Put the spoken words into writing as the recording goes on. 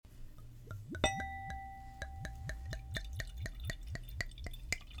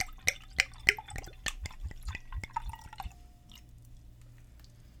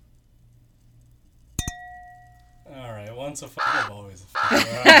once a fuck, always a fuck.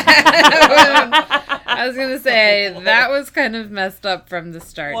 I was going to say, that was kind of messed up from the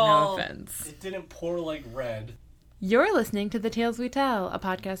start, no offense. It didn't pour like red. You're listening to The Tales We Tell, a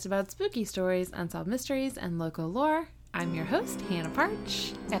podcast about spooky stories, unsolved mysteries, and local lore. I'm your host, Hannah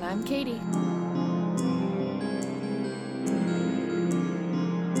Parch. And I'm Katie.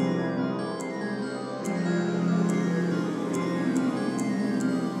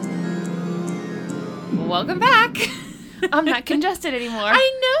 Welcome back. I'm not congested anymore.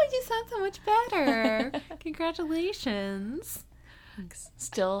 I know, you sound so much better. Congratulations. Thanks.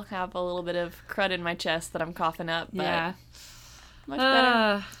 Still have a little bit of crud in my chest that I'm coughing up, but Yeah. much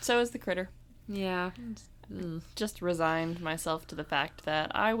better. So is the critter. Yeah. Just resigned myself to the fact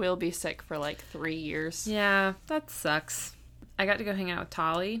that I will be sick for like 3 years. Yeah, that sucks. I got to go hang out with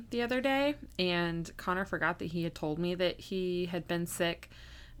Tolly the other day, and Connor forgot that he had told me that he had been sick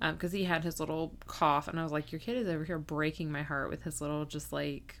because he had his little cough, and I was like, your kid is over here breaking my heart with his little just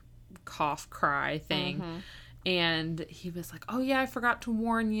like cough cry thing. Mm-hmm. And he was like, oh yeah, I forgot to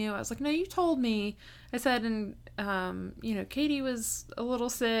warn you. I was like, no, you told me. I said, and Katie was a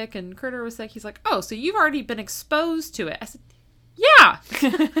little sick and Critter was sick. He's like, oh, so you've already been exposed to it. I said, yeah. I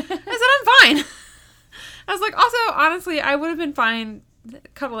said, I'm fine. I was like, also, honestly, I would have been fine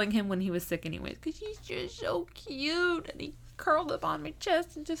cuddling him when he was sick anyways, because he's just so cute, and he curled up on my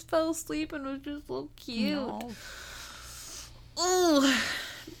chest and just fell asleep and was just so cute. No. Oh,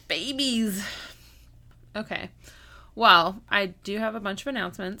 babies. Okay. Well, I do have a bunch of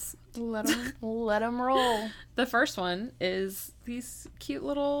announcements. Let them roll. The first one is these cute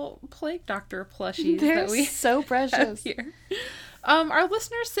little Plague Doctor plushies They're that we so have precious. here. Our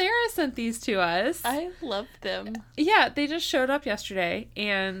listener Sarah sent these to us. I love them. Yeah, they just showed up yesterday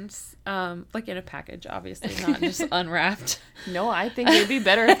and like in a package, obviously, not just unwrapped. No, I think it'd be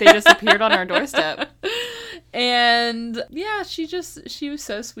better if they just appeared on our doorstep. And yeah, she was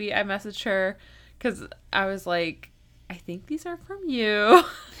so sweet. I messaged her because I was like, I think these are from you.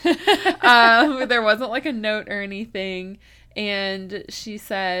 There wasn't like a note or anything. And she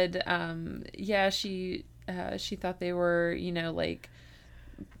said, she thought they were, like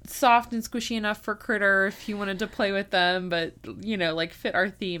soft and squishy enough for Critter if he wanted to play with them, but, like fit our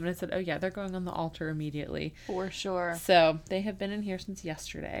theme. And I said, oh yeah, they're going on the altar immediately. For sure. So they have been in here since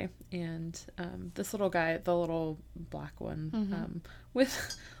yesterday. And this little guy, the little black one,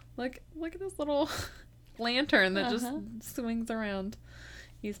 with, look at this little lantern that just swings around.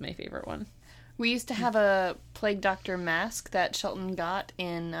 He's my favorite one. We used to have a Plague Doctor mask that Shelton got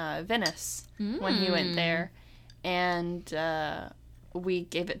in Venice when he went there. And we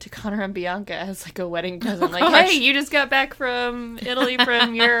gave it to Connor and Bianca as like a wedding present. Like, hey, you just got back from Italy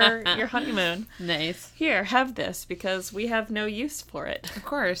from your honeymoon. Nice. Here, have this because we have no use for it. Of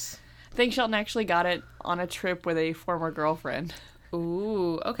course. I think Shelton actually got it on a trip with a former girlfriend.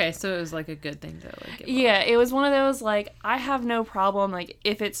 Ooh, okay, so it was like a good thing to like give Yeah, it was one of those like, I have no problem, like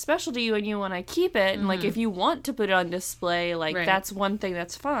if it's special to you and you want to keep it, and like if you want to put it on display, like that's one thing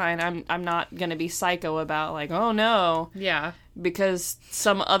that's fine. I'm not gonna be psycho about like, oh no, Yeah. because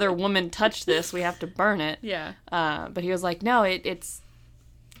some other woman touched this, we have to burn it. Yeah. But he was like, no, it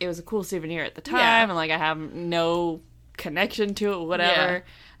was a cool souvenir at the time, Yeah. and like I have no connection to it, whatever. Yeah.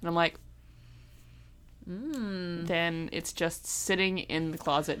 And I'm like, then it's just sitting in the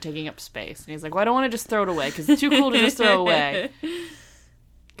closet taking up space. And he's like, well, I don't want to just throw it away because it's too cool to just throw away.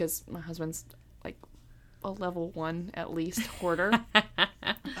 Because my husband's like a level 1 at least hoarder.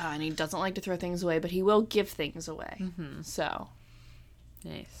 And he doesn't like to throw things away, but he will give things away. So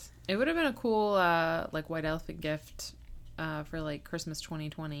Nice. It would have been a cool like white elephant gift for like Christmas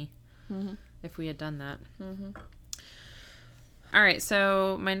 2020 if we had done that. All right,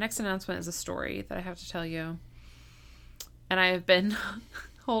 so my next announcement is a story that I have to tell you. And I have been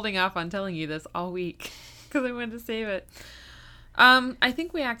holding off on telling you this all week because I wanted to save it. I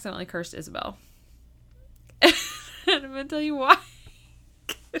think we accidentally cursed Isabel. And I'm going to tell you why.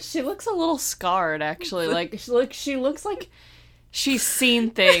 she looks a little scarred, actually. Like she looks like she's seen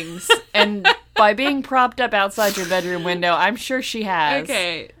things. And by being propped up outside your bedroom window, I'm sure she has.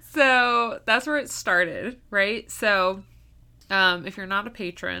 Okay, so that's where it started, right? So if you're not a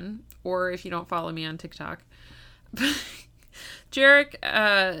patron or if you don't follow me on TikTok,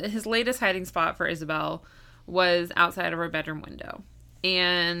 Jarek, his latest hiding spot for Isabel was outside of our bedroom window.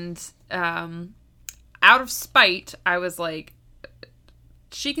 And out of spite, I was like,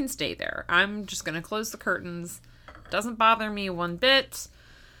 she can stay there. I'm just going to close the curtains. Doesn't bother me one bit.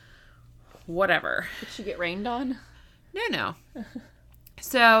 Whatever. Did she get rained on? No.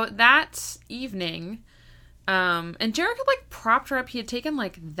 So that evening, And Jarek had, like, propped her up. He had taken,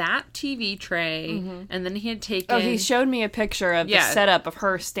 like, that TV tray, and then he had taken... Oh, he showed me a picture of the setup of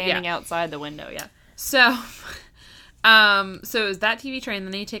her standing outside the window, So, so it was that TV tray, and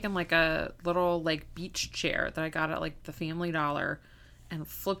then he had taken, like, a little, like, beach chair that I got at, like, the Family Dollar, and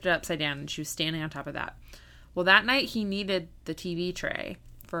flipped it upside down, and she was standing on top of that. Well, that night he needed the TV tray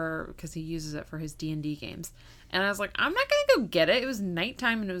because he uses it for his D&D games. And I was like, I'm not going to go get it. It was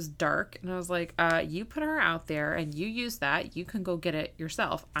nighttime and it was dark. And I was like, you put her out there and you use that. You can go get it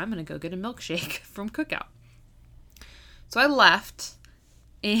yourself. I'm going to go get a milkshake from Cookout. So I left.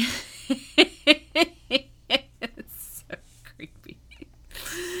 And it's so creepy.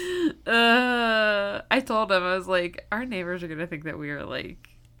 I told him, I was like, our neighbors are going to think that we are like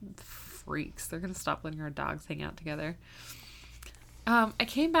freaks. They're going to stop letting our dogs hang out together. I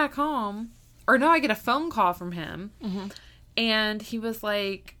came back home. Or no, I get a phone call from him, and he was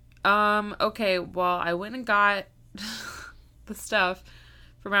like, okay, well, I went and got the stuff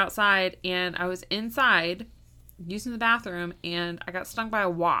from outside, and I was inside using the bathroom, and I got stung by a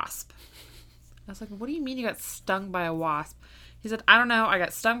wasp. I was like, what do you mean you got stung by a wasp? He said, I don't know, I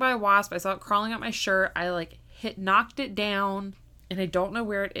got stung by a wasp, I saw it crawling up my shirt, I, like, knocked it down, and I don't know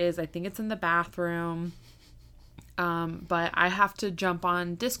where it is, I think it's in the bathroom. But I have to jump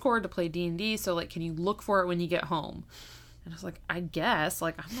on Discord to play D&D, so, like, can you look for it when you get home? And I was like, I guess.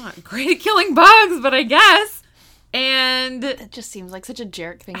 Like, I'm not great at killing bugs, but I guess. And... It just seems like such a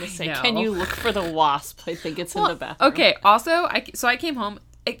Jarek thing to say. know. Can you look for the wasp? I think it's in the bathroom. Okay, also, I came home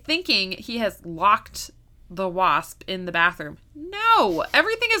thinking he has locked the wasp in the bathroom. No!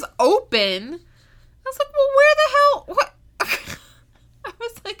 Everything is open! I was like, well, where the hell... What? I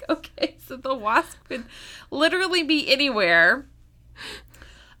was like, okay, so the wasp could literally be anywhere.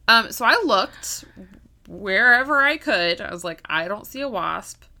 So I looked wherever I could. I was like, I don't see a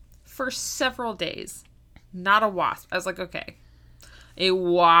wasp for several days. Not a wasp. I was like, okay, a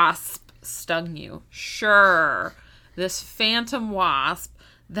wasp stung you. Sure. This phantom wasp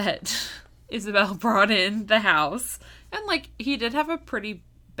that Isabel brought in the house. And, like, he did have a pretty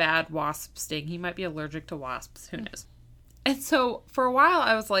bad wasp sting. He might be allergic to wasps. Who knows? And so for a while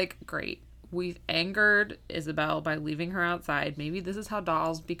I was like, great, we've angered Isabel by leaving her outside. Maybe this is how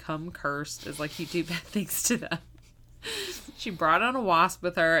dolls become cursed, is like you do bad things to them. She brought on a wasp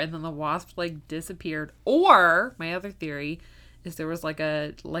with her, and then the wasp like disappeared. Or my other theory is there was like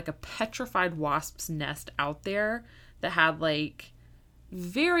a petrified wasp's nest out there that had like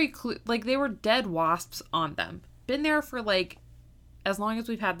like they were dead wasps on them. Been there for like as long as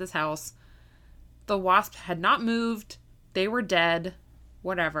we've had this house. The wasp had not moved. They were dead,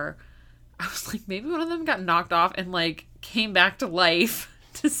 whatever. I was like, maybe one of them got knocked off and, like, came back to life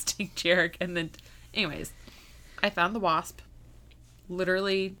to sting Jarek. And then, anyways, I found the wasp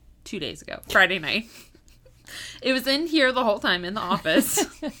literally 2 days ago, Friday night. It was in here the whole time in the office.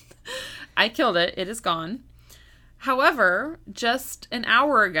 I killed it. It is gone. However, just an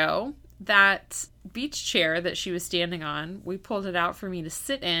hour ago, that beach chair that she was standing on, we pulled it out for me to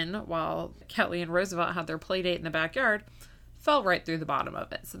sit in while Kelly and Roosevelt had their play date in the backyard, fell right through the bottom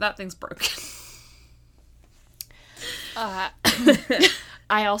of it. So that thing's broken.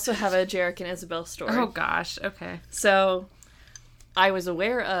 I also have a Jarek and Isabel story. Oh, gosh. Okay. So I was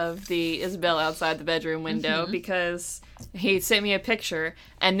aware of the Isabel outside the bedroom window because he sent me a picture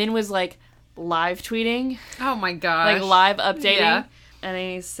and then was, like, live tweeting. Oh, my gosh. Like, live updating. Yeah. And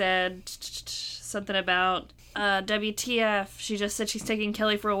he said something about, WTF, she just said she's taking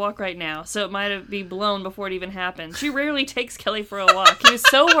Kelly for a walk right now, so it might be blown before it even happened. She rarely takes Kelly for a walk. He was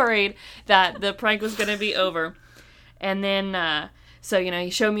so worried that the prank was going to be over. And then, so, you know, he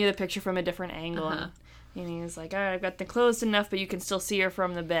showed me the picture from a different angle, and he was like, all right, I've got them closed enough, but you can still see her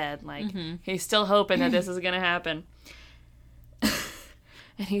from the bed. Like, he's still hoping that this is going to happen.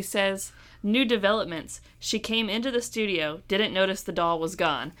 And he says, new developments. She came into the studio, didn't notice the doll was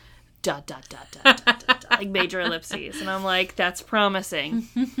gone. ... Like major ellipses. And I'm like, that's promising.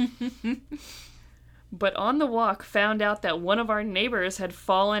 But on the walk, found out that one of our neighbors had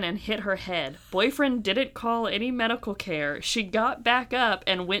fallen and hit her head. Boyfriend didn't call any medical care. She got back up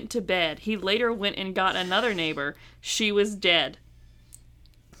and went to bed. He later went and got another neighbor. She was dead.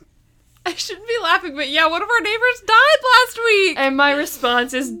 I shouldn't be laughing, but yeah, one of our neighbors died last week. And my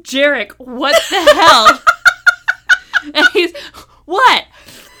response is, Jarek, what the hell? And he's, what?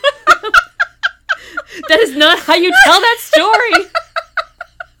 That is not how you tell that story.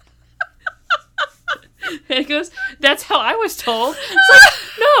 And he goes, that's how I was told. It's like,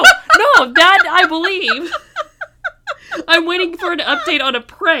 no, that I believe. I'm waiting for an update on a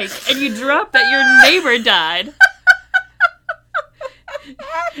prank, and you drop that your neighbor died.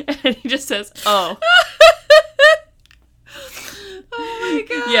 And he just says, oh. Oh my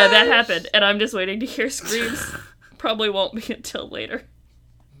god. Yeah, that happened, and I'm just waiting to hear screams. Probably won't be until later.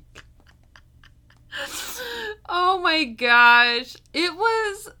 Oh my gosh. It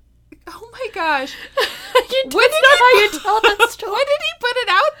was. Oh my gosh. That's not how you tell that story. When did he put it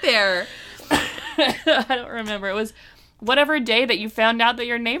out there? I don't remember. It was whatever day that you found out that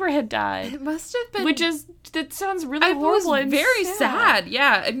your neighbor had died. It must have been. That sounds really It was horrible and very sad.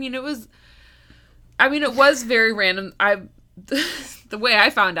 Yeah. I mean, it was very random. The way I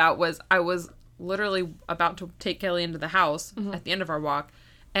found out was I was literally about to take Kelly into the house at the end of our walk,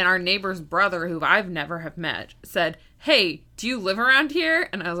 and our neighbor's brother, who I've never have met, said, "Hey, do you live around here?"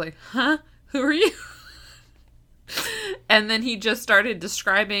 And I was like, "Huh? Who are you?" And then he just started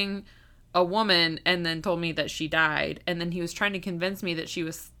describing a woman and then told me that she died. And then he was trying to convince me that she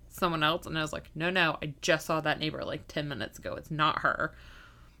was someone else. And I was like, no, I just saw that neighbor like 10 minutes ago. It's not her.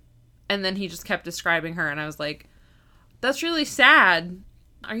 And then he just kept describing her. And I was like, that's really sad.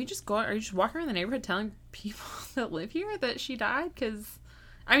 Are you just walking around the neighborhood telling people that live here that she died? Because,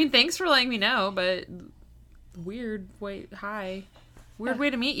 I mean, thanks for letting me know, but weird way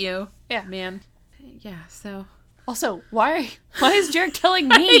to meet you. Yeah. Man. Yeah, so. Also, why is Jarek telling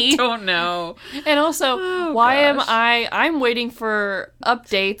me? I don't know. And also, gosh. I'm waiting for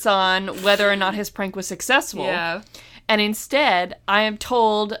updates on whether or not his prank was successful. Yeah. And instead, I am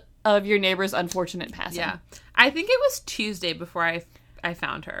told of your neighbor's unfortunate passing. Yeah. I think it was Tuesday before I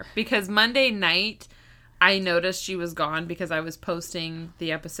found her. Because Monday night, I noticed she was gone because I was posting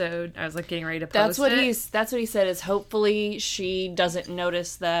the episode. I was like getting ready to post That's what he said is hopefully she doesn't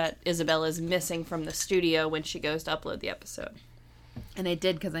notice that Isabel is missing from the studio when she goes to upload the episode. And I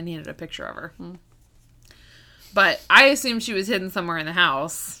did because I needed a picture of her. But I assumed she was hidden somewhere in the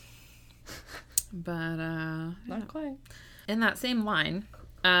house. But, Not quite. in that same line,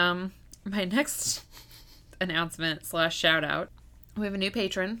 my next announcement / shout out, we have a new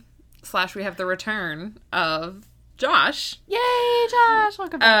patron / we have the return of Josh. Yay, Josh!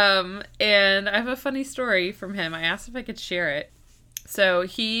 Welcome back. And I have a funny story from him. I asked if I could share it. So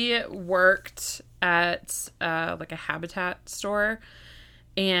he worked at like a Habitat store,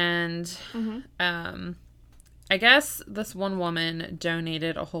 and I guess this one woman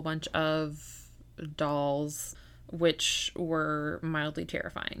donated a whole bunch of dolls, which were mildly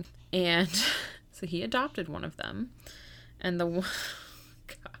terrifying. And so he adopted one of them, and the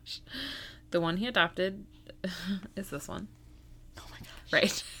one he adopted is this one. Oh my gosh.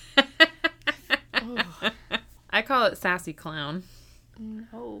 Right. I call it Sassy Clown.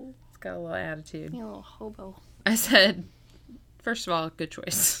 No. It's got a little attitude. You little hobo. I said, first of all, good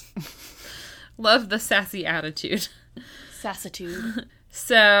choice. Love the sassy attitude. Sassitude.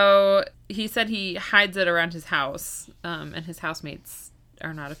 So he said he hides it around his house, and his housemates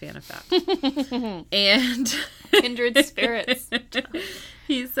are not a fan of that. And Kindred spirits.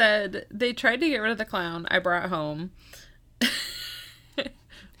 He said they tried to get rid of the clown I brought home.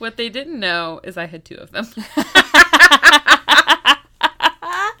 What they didn't know is I had 2 of them.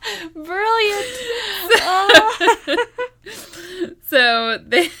 Brilliant. So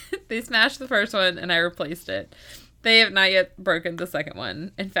they smashed the first one and I replaced it. They have not yet broken the second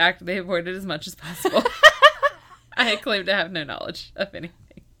one. In fact, they avoided as much as possible. I claim to have no knowledge of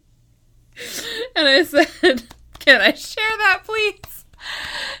anything. And I said, can I share that, please?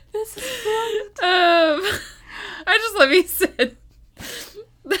 This is brilliant. I just love he said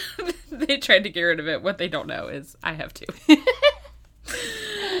they tried to get rid of it. What they don't know is I have 2.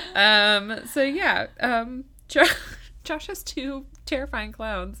 So yeah, Josh has 2 terrifying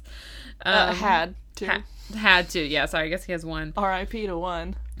clowns. Had to, yeah. Sorry, I guess he has 1. R.I.P. to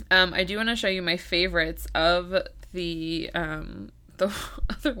 1. I do want to show you my favorites of the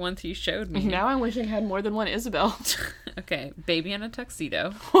other ones he showed me. Now I'm wishing I had more than one Isabel. Okay, baby in a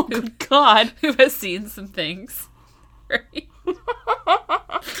tuxedo. Oh, good God. Who has seen some things. Right?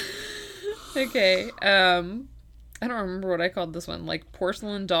 Okay, I don't remember what I called this one. Like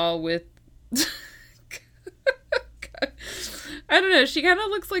porcelain doll with... I don't know. She kind of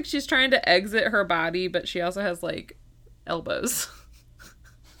looks like she's trying to exit her body, but she also has, like, elbows.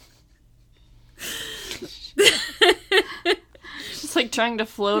 She's, like, trying to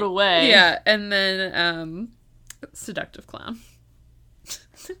float away. Yeah, and then, seductive clown.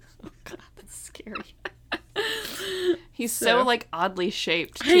 Oh, God, that's scary. He's so, like, oddly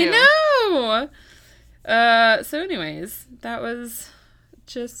shaped, too. I know! So anyways, that was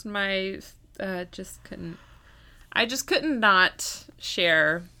just my, I just couldn't not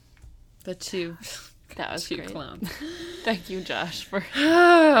share the 2 That was 2 great. clowns. Thank you, Josh, for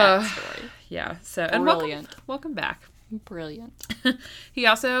that story. Yeah, so, and Brilliant. welcome back. Brilliant. He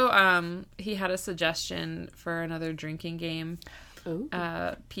also, he had a suggestion for another drinking game. Ooh.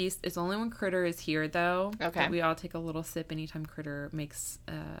 piece. It's only when Critter is here, though. Okay. That we all take a little sip anytime Critter makes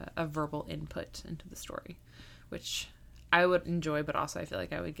a verbal input into the story, which I would enjoy, but also I feel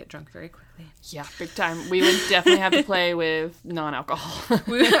like I would get drunk very quickly. Yeah, big time. We would definitely have to play with non-alcohol.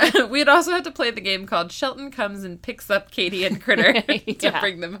 We'd also have to play the game called Shelton Comes and Picks Up Katie and Critter to Yeah.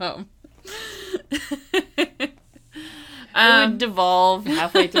 bring them home. It would devolve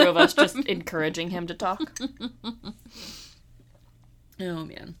halfway through of us just encouraging him to talk. Oh,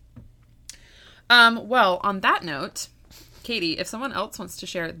 man. Well, on that note, Katie, if someone else wants to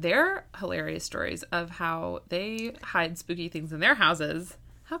share their hilarious stories of how they hide spooky things in their houses,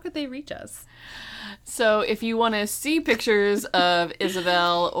 how could they reach us? So if you want to see pictures of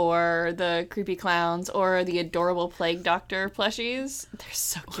Isabel or the creepy clowns or the adorable Plague Doctor plushies, they're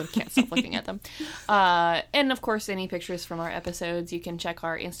so cute. I can't stop looking at them. And of course, any pictures from our episodes, you can check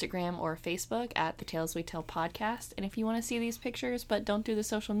our Instagram or Facebook at The Tales We Tell Podcast. And if you want to see these pictures but don't do the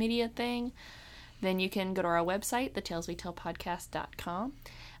social media thing, then you can go to our website, thetaleswetellpodcast.com.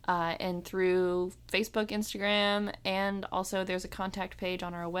 And through Facebook, Instagram, and also there's a contact page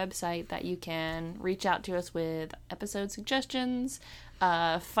on our website that you can reach out to us with episode suggestions,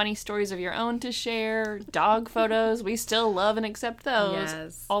 funny stories of your own to share, dog photos. We still love and accept those.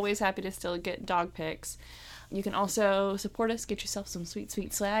 Yes. Always happy to still get dog pics. You can also support us, get yourself some sweet,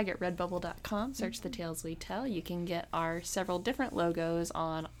 sweet swag at redbubble.com. Search The Tales We Tell. You can get our several different logos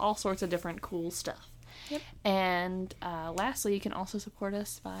on all sorts of different cool stuff. Yep. And lastly, you can also support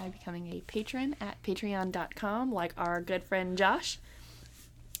us by becoming a patron at patreon.com, like our good friend Josh.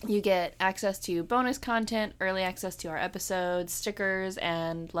 You get access to bonus content, early access to our episodes, stickers,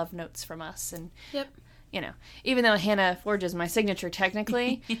 and love notes from us. And, Yep. you know, even though Hannah forges my signature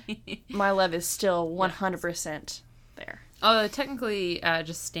technically, my love is still 100% there. Although technically,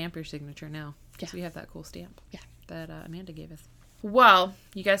 just stamp your signature now. Because Yeah. we have that cool stamp. Yeah. That Amanda gave us. Well,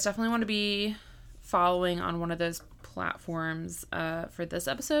 you guys definitely want to be following on one of those platforms for this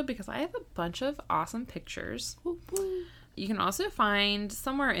episode because I have a bunch of awesome pictures. You can also find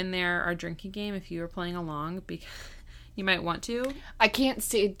somewhere in there our drinking game if you are playing along because you might want to. I can't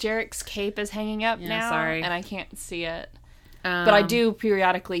see. Jarek's cape is hanging up Yeah, now, sorry. and I can't see it. But I do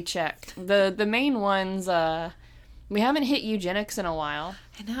periodically check. The main ones, we haven't hit eugenics in a while.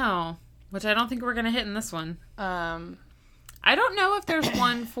 I know, which I don't think we're going to hit in this one. I don't know if there's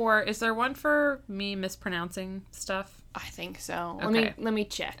one for... Is there one for me mispronouncing stuff? I think so. Okay. Let me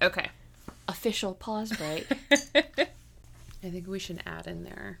check. Okay. Official pause break. I think we should add in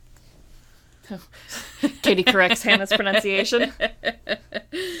there. Katie corrects Hannah's pronunciation.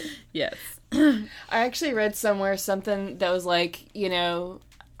 Yes. I actually read somewhere something that was like, you know,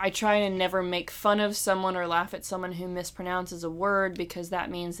 I try to never make fun of someone or laugh at someone who mispronounces a word because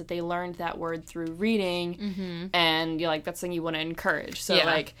that means that they learned that word through reading, and you're like, that's something you want to encourage. So, Yeah.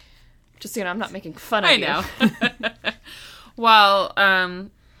 like, just so you know, I'm not making fun of I you. know. Well,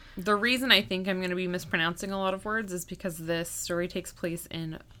 the reason I think I'm going to be mispronouncing a lot of words is because this story takes place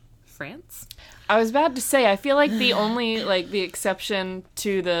in France. I was about to say, I feel like the only, like, the exception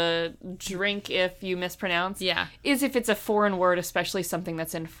to the drink if you mispronounce Yeah. is if it's a foreign word, especially something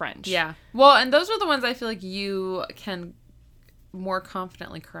that's in French. Yeah. Well, and those are the ones I feel like you can more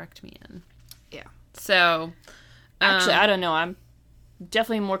confidently correct me in. Yeah. So, Actually, I don't know. I'm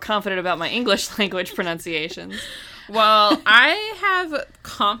definitely more confident about my English language pronunciations. well, I have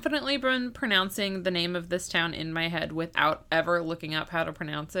confidently been pronouncing the name of this town in my head without ever looking up how to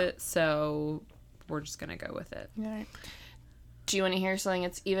pronounce it. So we're just going to go with it. All right. Do you want to hear something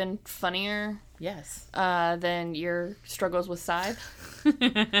that's even funnier Yes. than your struggles with Scythe?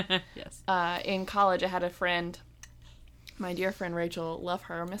 Yes. In college, I had a friend, my dear friend Rachel, love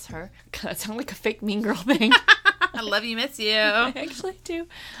her, miss her. God, that sounds like a fake Mean Girl thing. I love you, miss you. I actually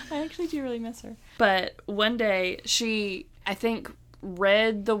do really miss her. But one day, she, I think,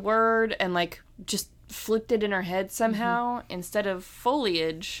 read the word and, like, just flipped it in her head somehow. Instead of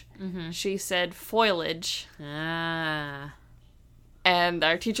foliage, she said foliage. Ah. And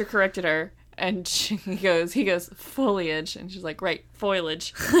our teacher corrected her, and he goes, foliage. And she's like, right,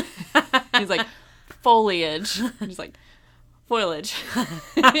 foliage. He's like, foliage. And she's like, foliage.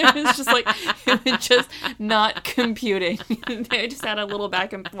 It was just not computing. They just had a little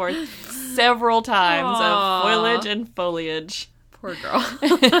back and forth several times of foliage and foliage. Poor girl.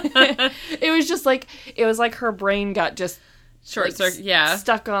 It was like her brain got just Short circuit. Yeah.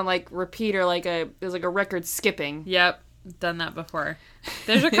 stuck on like repeat or it was like a record skipping. Yep. Done that before.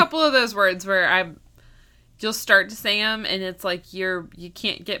 There's a couple of those words where you'll start to say them and it's like you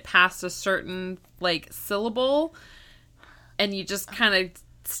can't get past a certain like syllable and you just kind of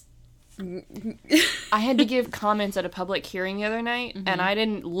I had to give comments at a public hearing the other night, and I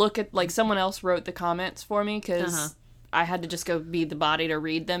didn't look at, like, someone else wrote the comments for me, because I had to just go be the body to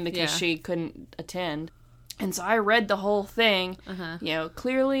read them, because she couldn't attend. And so I read the whole thing,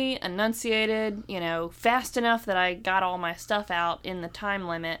 clearly enunciated, fast enough that I got all my stuff out in the time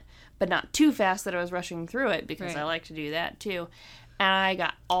limit, but not too fast that I was rushing through it, because I like to do that too. And I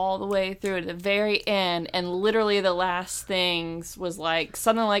got all the way through to the very end, and literally the last things was like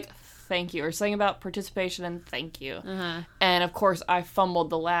something like thank you, or something about participation and thank you. And of course I fumbled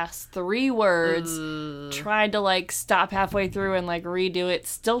the last 3 words, tried to like stop halfway through and like redo it,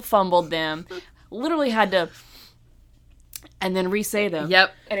 still fumbled them, literally had to, and then re-say them.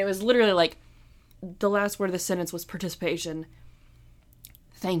 Yep. And it was literally like the last word of the sentence was participation,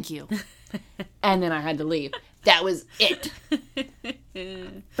 thank you. And then I had to leave. That was it.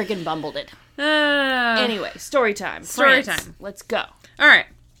 Freaking bumbled it. Anyway, story time. Story France. time. Let's go. All right.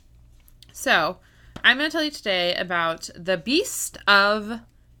 So, I'm going to tell you today about the Beast of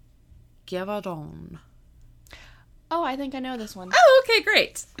Gévaudan. Oh, I think I know this one. Oh, okay,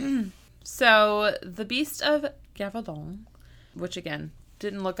 great. So, the Beast of Gévaudan, which again,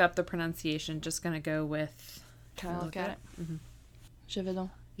 didn't look up the pronunciation, just going to go with... Can I look at it? Mm-hmm. Gévaudan.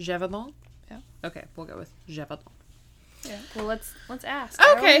 Gévaudan? Yeah. Okay, we'll go with Gévaudan. Yeah. Well, let's ask. Okay,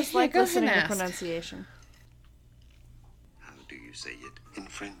 I always like go ahead listening and to ask. pronunciation. How do you say it? In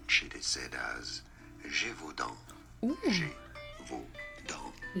French, it is said as Gévaudan. Ooh.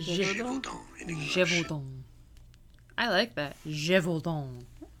 Gévaudan. Gévaudan. In English. Gévaudan. I like that. Gévaudan.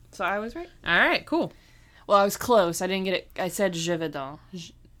 So I was right? All right, cool. Well, I was close. I didn't get it. I said Gévaudan.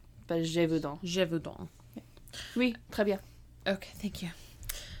 But Gévaudan. Gévaudan. Oui, très bien. Okay, thank you.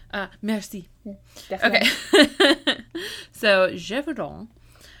 Merci. Definitely. Okay. So, Gévaudan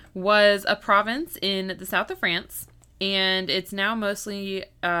was a province in the south of France, and it's now mostly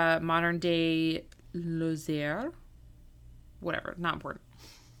modern-day Lozère. Whatever, not important.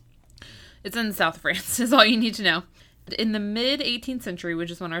 It's in the south of France, is all you need to know. In the mid-18th century,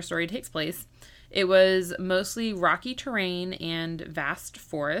 which is when our story takes place, it was mostly rocky terrain and vast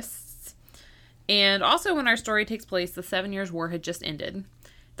forests. And also when our story takes place, the 7 Years' War had just ended.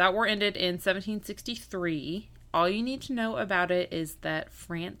 That war ended in 1763. All you need to know about it is that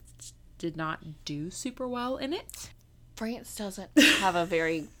France did not do super well in it. France doesn't have a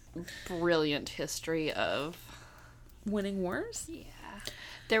very brilliant history of Winning wars? Yeah.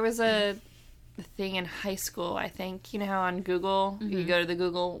 There was a thing in high school, I think. You know how on Google, you go to the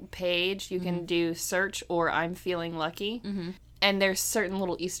Google page, you can do search or I'm feeling lucky. And there's certain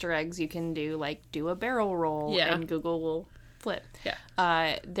little Easter eggs you can do, like do a barrel roll, and Google will flip.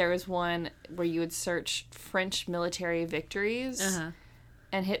 Yeah. There was one where you would search French military victories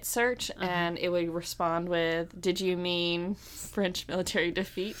and hit search, and it would respond with, did you mean French military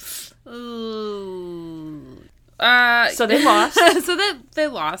defeats? Ooh. So they lost. They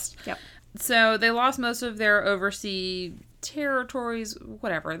lost. Yep. So they lost most of their overseas territories,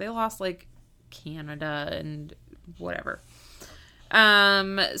 whatever. They lost like Canada and whatever. So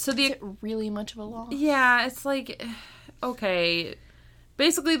Is it really much of a loss? yeah, it's like, okay,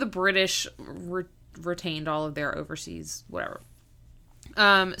 basically the British retained all of their overseas whatever.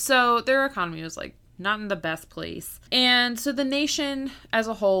 So their economy was like not in the best place. And so the nation as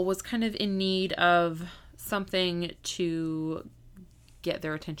a whole was kind of in need of something to get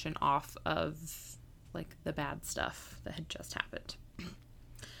their attention off of like the bad stuff that had just happened.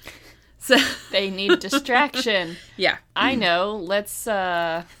 So They need distraction. yeah. I know. Let's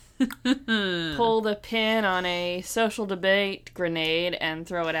pull the pin on a social debate grenade and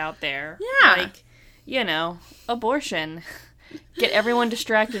throw it out there. Yeah. Like, abortion. Get everyone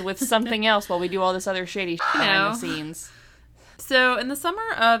distracted with something else while we do all this other shady shit behind the scenes. So in the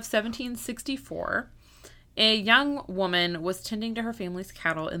summer of 1764, a young woman was tending to her family's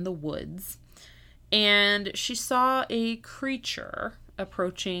cattle in the woods, and she saw a creature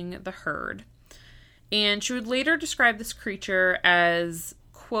approaching the herd. And she would later describe this creature as,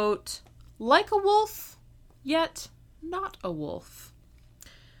 quote, like a wolf, yet not a wolf.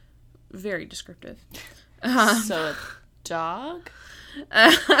 Very descriptive. So a dog?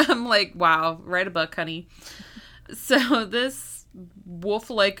 I'm like, wow, write a book, honey. So this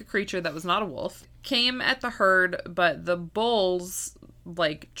wolf-like creature that was not a wolf came at the herd, but the bulls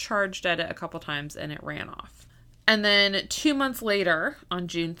like charged at it a couple times and it ran off. And then 2 months later, on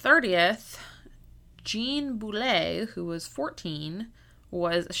June 30th, Jean Boulet, who was 14,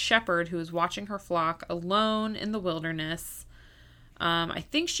 was a shepherd who was watching her flock alone in the wilderness. I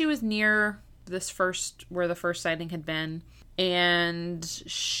think she was near where the first sighting had been. And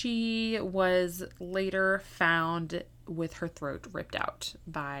she was later found with her throat ripped out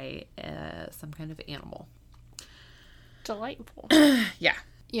by some kind of animal. Delightful. Yeah.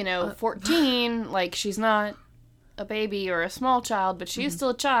 14, like, she's not a baby or a small child, but she is still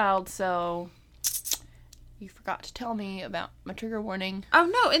a child, so you forgot to tell me about my trigger warning. Oh,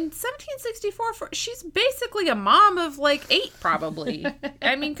 no. In 1764, she's basically a mom of, like, 8, probably.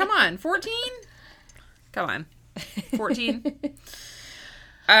 I mean, come on. 14? Come on. 14?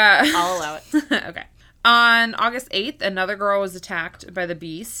 I'll allow it. Okay. On August 8th, another girl was attacked by the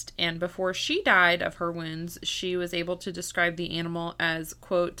beast, and before she died of her wounds, she was able to describe the animal as,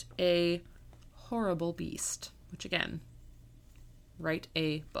 quote, a horrible beast. Which, again, write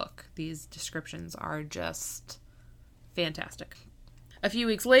a book. These descriptions are just fantastic. A few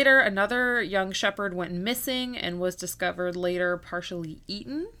weeks later, another young shepherd went missing and was discovered later partially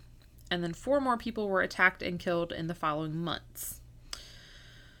eaten. And then 4 more people were attacked and killed in the following months.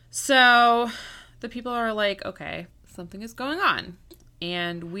 So the people are like, okay, something is going on.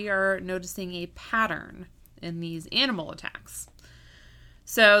 And we are noticing a pattern in these animal attacks.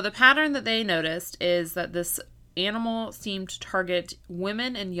 So the pattern that they noticed is that this animal seemed to target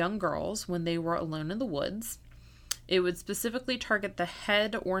women and young girls when they were alone in the woods. It would specifically target the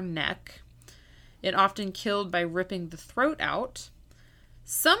head or neck. It often killed by ripping the throat out.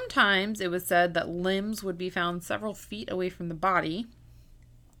 Sometimes it was said that limbs would be found several feet away from the body.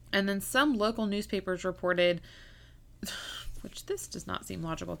 And then some local newspapers reported, which this does not seem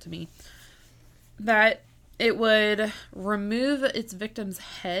logical to me, that it would remove its victim's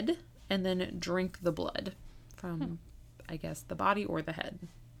head and then drink the blood from, I guess, the body or the head.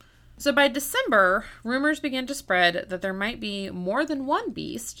 So by December, rumors began to spread that there might be more than one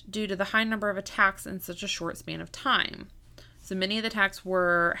beast due to the high number of attacks in such a short span of time. So many of the attacks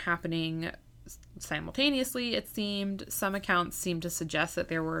were happening simultaneously, it seemed. Some accounts seemed to suggest that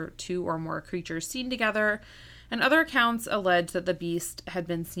there were 2 or more creatures seen together, and other accounts allege that the beast had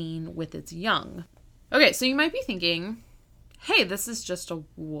been seen with its young. Okay, so you might be thinking, hey, this is just a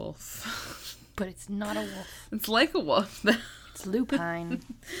wolf. But it's not a wolf. It's like a wolf. It's lupine.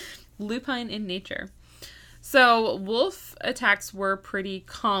 Lupine in nature. So wolf attacks were pretty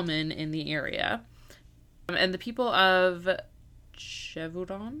common in the area. And the people of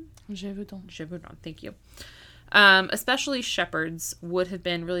Gévaudan, thank you. Especially shepherds would have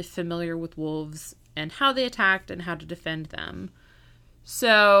been really familiar with wolves and how they attacked and how to defend them.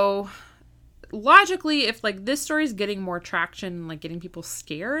 So logically, if like this story is getting more traction, like getting people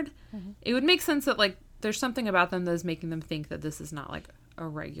scared, it would make sense that like there's something about them that is making them think that this is not like a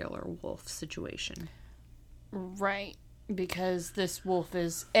regular wolf situation. Right. Because this wolf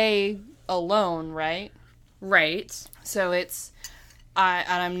is alone, right? Right. So it's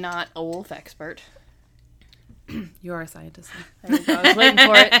I'm not a wolf expert. You are a scientist. There you go. I was waiting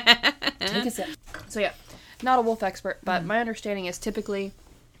for it. Take a sip. So yeah, not a wolf expert, but my understanding is typically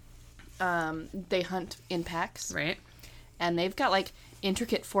they hunt in packs. Right. And they've got like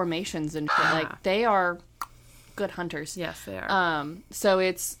intricate formations and shit. Like they are good hunters. Yes, they are. So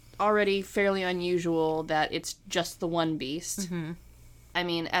it's already fairly unusual that it's just the one beast. Mm-hmm. I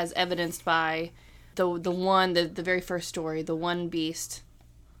mean, as evidenced by the very first story, the one beast,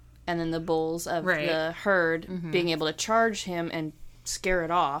 and then the bulls of the herd being able to charge him and scare it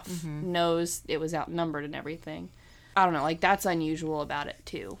off, knows it was outnumbered and everything. I don't know, like that's unusual about it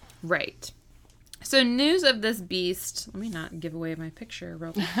too. Right. So news of this beast, let me not give away my picture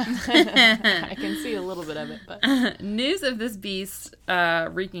real quick. I can see a little bit of it, but news of this beast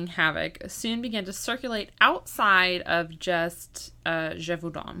wreaking havoc soon began to circulate outside of just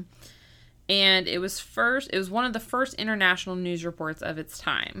Gévaudan. And it was one of the first international news reports of its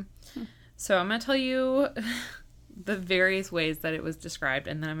time. So I'm going to tell you the various ways that it was described,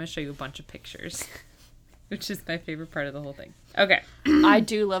 and then I'm going to show you a bunch of pictures, which is my favorite part of the whole thing. Okay. I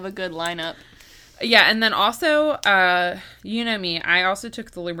do love a good lineup. Yeah, and then also, you know me, I also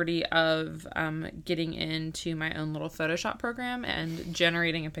took the liberty of getting into my own little Photoshop program and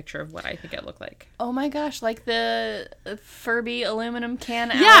generating a picture of what I think it looked like. Oh my gosh, like the Furby aluminum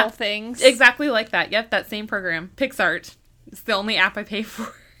can owl things. Exactly like that. Yep, that same program. PixArt. It's the only app I pay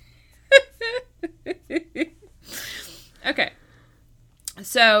for. Okay.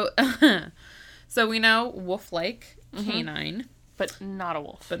 So we know wolf-like canine. But not a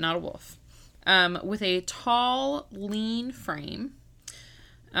wolf. With a tall, lean frame.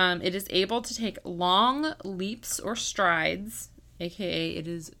 It is able to take long leaps or strides, aka it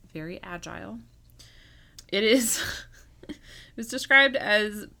is very agile. It was described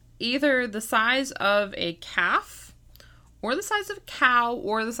as either the size of a calf, or the size of a cow,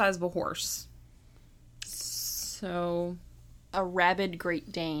 or the size of a horse. So, A rabid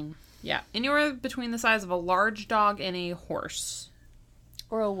Great Dane. Yeah, anywhere between the size of a large dog and a horse.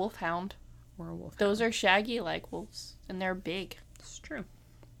 Or a wolfhound. Or a wolf. Those are shaggy like wolves, and they're big. It's true.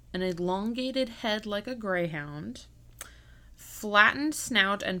 An elongated head like a greyhound. Flattened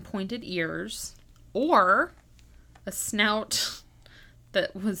snout and pointed ears. Or a snout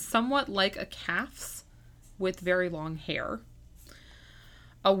that was somewhat like a calf's with very long hair.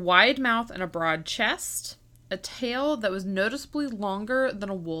 A wide mouth and a broad chest. A tail that was noticeably longer than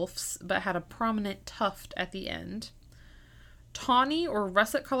a wolf's but had a prominent tuft at the end. Tawny or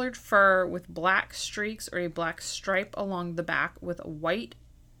russet-colored fur with black streaks or a black stripe along the back with a white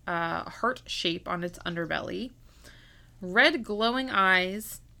heart shape on its underbelly. Red glowing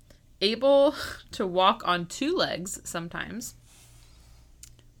eyes, able to walk on 2 legs sometimes.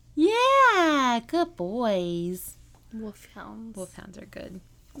 Yeah, good boys. Wolfhounds. Wolfhounds are good.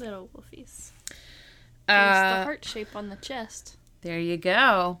 Little wolfies. There's the heart shape on the chest. There you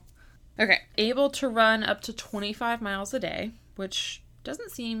go. Okay, able to run up to 25 miles a day, which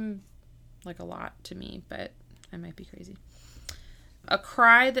doesn't seem like a lot to me, but I might be crazy. A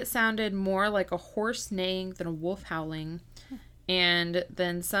cry that sounded more like a horse neighing than a wolf howling. And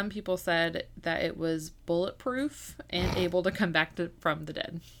then some people said that it was bulletproof and able to come back from the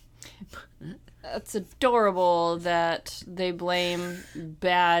dead. It's adorable that they blame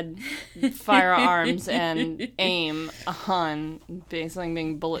bad firearms and aim on something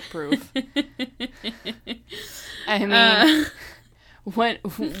being bulletproof. I mean,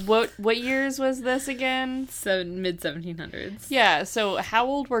 what years was this again? So mid-1700s. Yeah, so how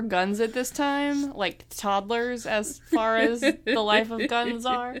old were guns at this time? Like toddlers as far as the life of guns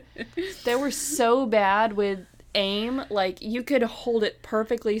are? They were so bad with aim, like you could hold it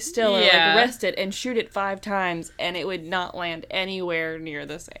perfectly still and like rest it and shoot it 5 times and it would not land anywhere near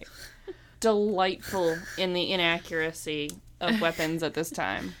the same. Delightful in the inaccuracy of weapons at this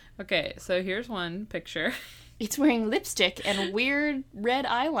time. Okay, so here's one picture. It's wearing lipstick and weird red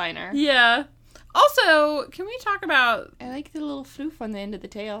eyeliner. Yeah. Also, can we talk about... I like the little floof on the end of the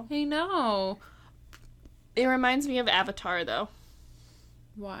tail. I know. It reminds me of Avatar, though.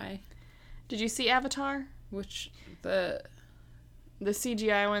 Why? Did you see Avatar? Which, the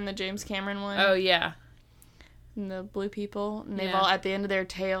CGI one, the James Cameron one? Oh, yeah. And the blue people. And they've Yeah. all, at the end of their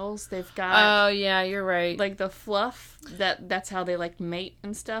tails, they've got... Oh, yeah, you're right. like the fluff. That's how they, like, mate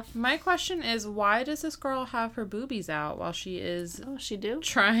and stuff. My question is, why does this girl have her boobies out while she is Oh, she do?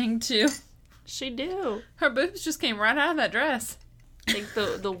 trying to... She do. Her boobs just came right out of that dress. Like,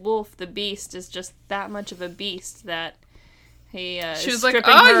 the wolf, the beast, is just that much of a beast that he, She is was like,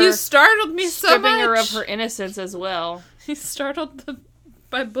 stripping oh, her, you startled me so stripping much. her of her innocence as well. He startled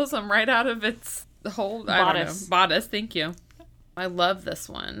my bosom right out of its whole Bodice. Bodice, thank you. I love this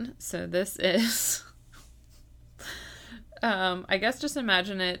one. So this is... I guess just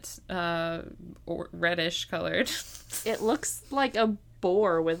imagine it reddish colored. It looks like a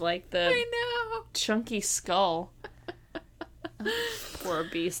boar with, like, the I know. chunky skull. Poor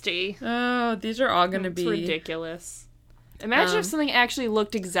beastie. Oh, these are all going to It's be... ridiculous. Imagine if something actually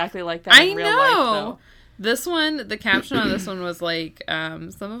looked exactly like that in real life, though. This one, the caption on this one was like,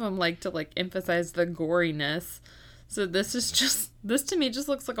 some of them like to like emphasize the goriness. So this is just, this to me just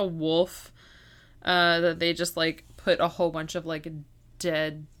looks like a wolf that they just like put a whole bunch of like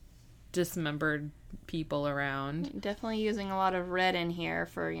dead, dismembered people around. Definitely using a lot of red in here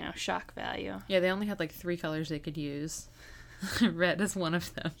for, shock value. Yeah, they only had like 3 colors they could use. Red is one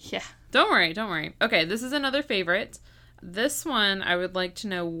of them. Yeah. Don't worry. Okay, this is another favorite. This one, I would like to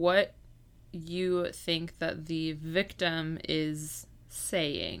know what you think that the victim is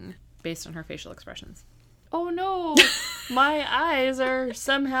saying based on her facial expressions. Oh no! My eyes are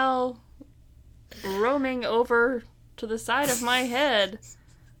somehow roaming over to the side of my head.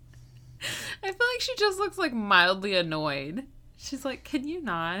 I feel like she just looks like mildly annoyed. She's like, can you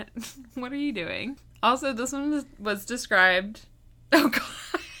not? What are you doing? Also, this one was described... Oh, God.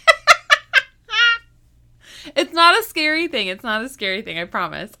 It's not a scary thing. I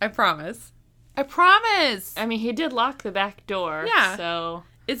promise. I mean, he did lock the back door. Yeah. So...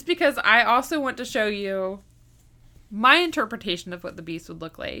 It's because I also want to show you my interpretation of what the beast would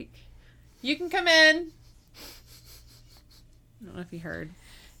look like. You can come in. I don't know if you heard.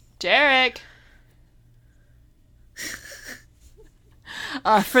 Derek!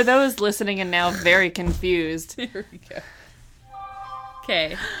 For those listening and now very confused. Here we go.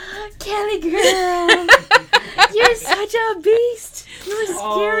 Okay. Kelly girl! You're such a beast! You're a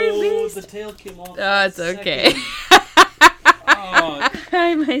scary beast! The tail came off. Oh, it's okay. Oh,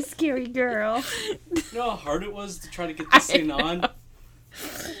 I'm a scary girl. you know how hard it was to try to get this thing on?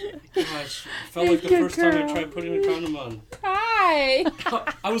 Gosh, it felt like the first time I tried putting a condom on. Hi.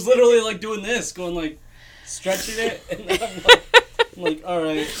 I was literally like doing this, going like stretching it, and then I'm like, all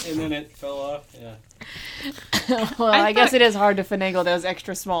right, and then it fell off. Yeah, Well, I guess it is hard to finagle those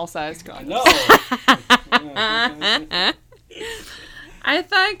extra small sized I condoms. know. I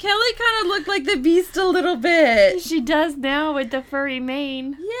thought Kelly kind of looked like the Beast a little bit. She does now with the furry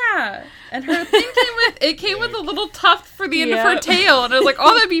mane. Yeah. And her thing came with a little tuft for the end of her Yep. tail. And I was like,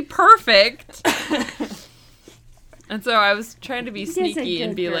 oh, that'd be perfect. And so I was trying to be sneaky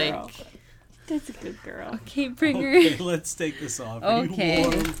and be like, That's a good girl. okay, bring her. Okay, let's take this off. Are you Okay.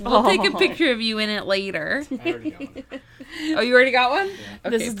 warm? We'll take a picture of you in it later. I already got one. Oh, you already got one? Okay,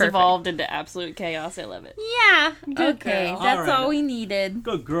 This has perfect. devolved into absolute chaos. I love it. Yeah. Okay, girl. that's All right. all we needed.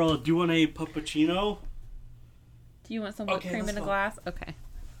 Good girl. Do you want a puppuccino? Do you want some whipped Okay, cream let's in a go. glass? Okay.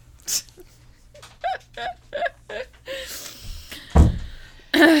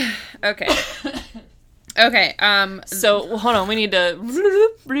 Okay. Okay. So hold on, we need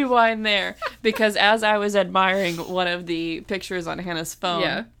to rewind there because as I was admiring one of the pictures on Hannah's phone,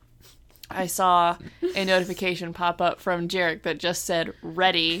 Yeah. I saw a notification pop up from Jarek that just said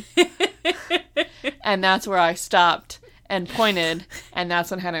 "ready," and that's where I stopped and pointed, and that's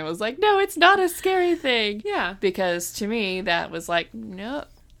when Hannah was like, "No, it's not a scary thing." Yeah. Because to me, that was like, nope.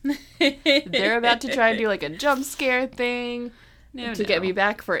 They're about to try and do like a jump scare thing to get me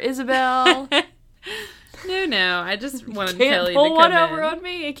back for Isabel. No. I just wanted Can't Kelly pull to one come over in. on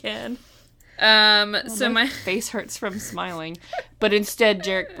me again. So my face hurts from smiling. But instead,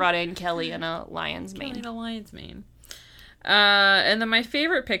 Jarek brought in Kelly in a lion's Kelly mane. in a lion's mane. And then my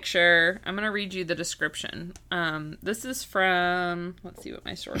favorite picture, I'm going to read you the description. This is from, let's see what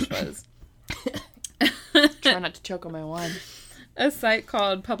my source was. Try not to choke on my wine. A site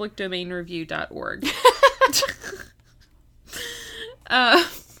called publicdomainreview.org.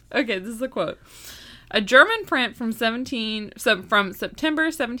 Okay, this is a quote. A German print from September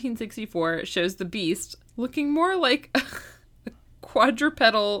 1764 shows the beast looking more like a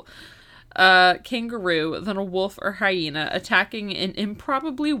quadrupedal kangaroo than a wolf or hyena attacking an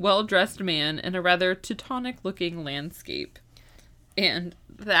improbably well-dressed man in a rather Teutonic-looking landscape. And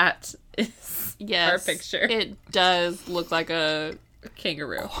that is Yes, our picture. It does look like a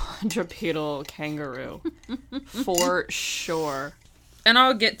Kangaroo. quadrupedal kangaroo. For sure. And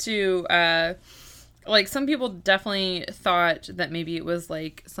I'll get to, like, some people definitely thought that maybe it was,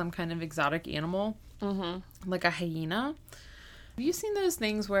 like, some kind of exotic animal. Mm-hmm. Like a hyena. Have you seen those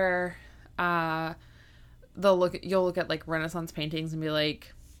things where, you'll look at, like, Renaissance paintings and be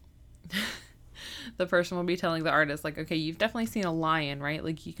like, the person will be telling the artist, like, okay, you've definitely seen a lion, right?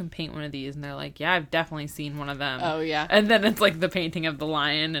 Like, you can paint one of these. And they're like, yeah, I've definitely seen one of them. Oh, yeah. And then it's, like, the painting of the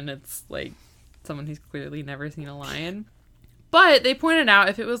lion, and it's, like, someone who's clearly never seen a lion. But they pointed out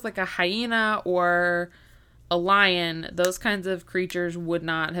if it was like a hyena or a lion, those kinds of creatures would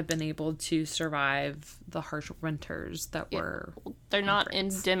not have been able to survive the harsh winters that were... They're not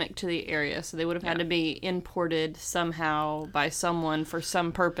endemic to the area, so they would have had to be imported somehow by someone for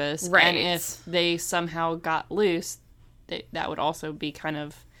some purpose. Right. And if they somehow got loose, that would also be kind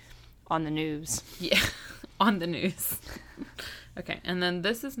of on the news. Yeah, on the news. Okay, and then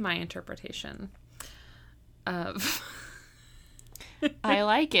this is my interpretation of... I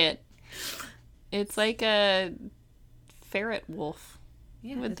like it. It's like a ferret wolf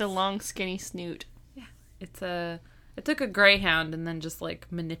with the long, skinny snoot. Yeah, it took a greyhound and then just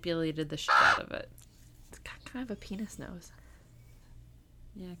like manipulated the shit out of it. It's got kind of a penis nose.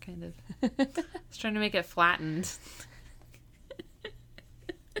 Yeah, kind of. I was trying to make it flattened.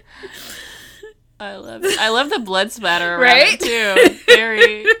 I love it. I love the blood splatter around Right? it too.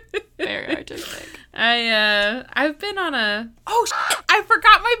 Very, very artistic. I've been on a... Oh, shit! I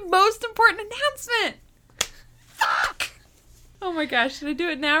forgot my most important announcement! Fuck! Oh my gosh, should I do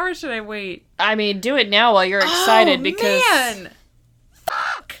it now or should I wait? I mean, do it now while you're excited because man!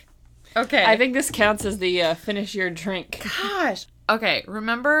 Fuck! Okay. I think this counts as the finish your drink. Gosh. Okay,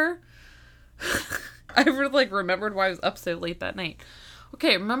 remember... I remembered why I was up so late that night.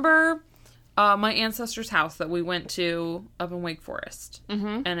 Okay, remember... my ancestor's house that we went to up in Wake Forest.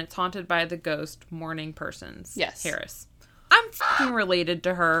 Mm-hmm. And it's haunted by the ghost Morning Persons. Yes. Harris. I'm fucking related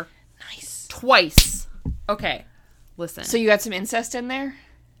to her. Nice. Twice. Okay. Listen. So you got some incest in there?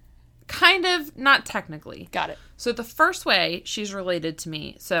 Kind of, not technically. Got it. So the first way she's related to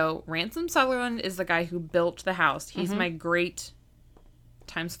me. So Ransom Sutherland is the guy who built the house. He's my great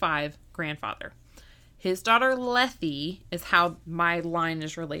 ×5 grandfather. His daughter, Lethe, is how my line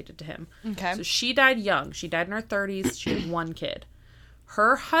is related to him. Okay. So she died young. She died in her 30s. She had one kid.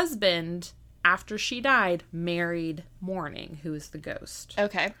 Her husband after she died, married Mourning, who is the ghost.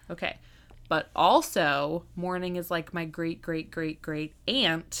 Okay. Okay. But also, Mourning is like my great, great, great, great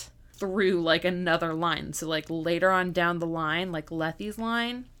aunt through like another line. So like later on down the line, like Letty's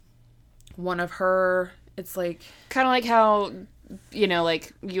line, one of her, it's like... Kind of like how, you know,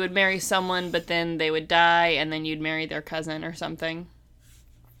 like you would marry someone, but then they would die, and then you'd marry their cousin or something.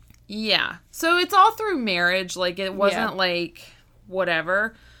 Yeah. So it's all through marriage. Like, it wasn't like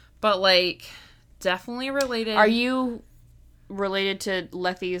whatever, but like definitely related. Are you related to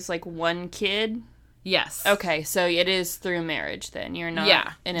Letty's like one kid? Yes. Okay, so it is through marriage then. You're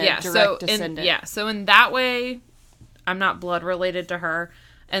not in a direct so descendant. So in that way, I'm not blood related to her.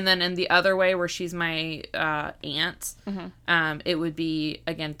 And then in the other way, where she's my aunt, it would be,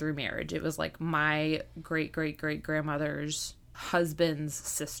 again, through marriage. It was like my great-great-great-grandmother's husband's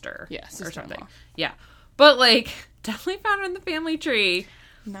sister. Yeah, or something. sister-in-law. Yeah. But, like, definitely found her in the family tree.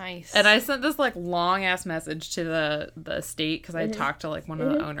 Nice. And I sent this, like, long-ass message to the estate, because I talked to, like, one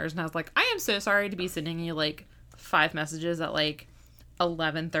of the owners, and I was like, I am so sorry to be sending you, like, 5 messages at, like,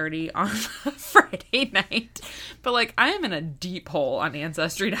 11:30 on Friday night, but like I am in a deep hole on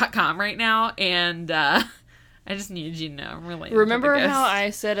Ancestry.com right now, and I just needed you to know I'm related. Remember to the how ghost.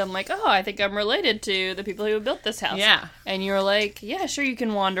 I said, I'm like, oh, I think I'm related to the people who built this house. Yeah. And you were like, yeah, sure, you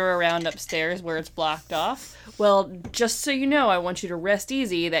can wander around upstairs where it's blocked off. Well, just so you know, I want you to rest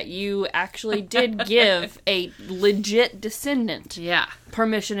easy that you actually did give a legit descendant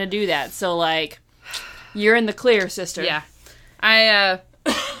permission to do that. So, like, you're in the clear, sister. Yeah. I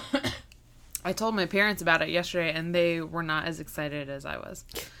told my parents about it yesterday, and they were not as excited as I was.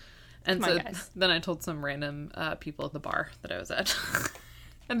 And Come on, so guys. then I told some random people at the bar that I was at,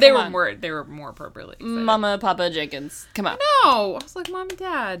 and they were more appropriately excited. Mama, Papa Jenkins. Come on. No, I was like, Mom and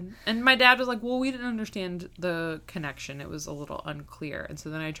Dad, and my dad was like, well, we didn't understand the connection; it was a little unclear, and so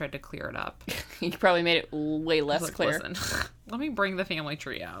then I tried to clear it up. You probably made it way I less was like, clear. listen, let me bring the family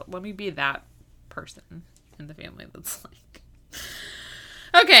tree out. Let me be that person in the family that's like.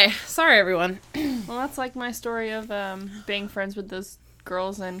 Okay, sorry everyone. Well, that's like my story of being friends with those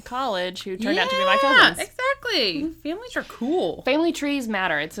girls in college who turned out to be my cousins. Exactly. Families are cool. Family trees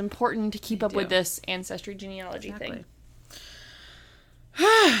matter. It's important to keep up with do. this ancestry genealogy thing.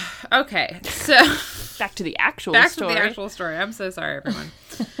 Okay, so Back to the actual story. to the actual story. I'm so sorry, everyone.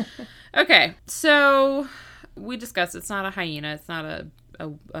 Okay, so we discussed it's not a hyena. It's not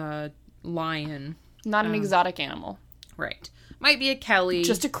a lion. Not an exotic animal. Right. Might be a Kelly.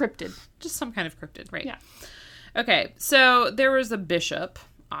 Just a cryptid. Just some kind of cryptid, right? Yeah. Okay, so there was a bishop,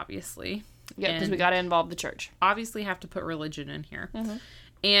 obviously. Yeah, because we And got to involve the church. obviously have to put religion in here. Mm-hmm.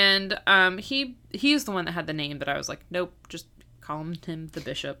 And he's the one that had the name, but I was like, nope, just call him the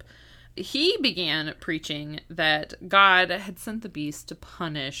bishop. He began preaching that God had sent the beast to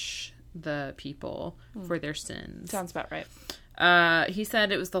punish the people for their sins. Sounds about right. He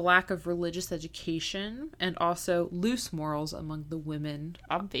said it was the lack of religious education and also loose morals among the women,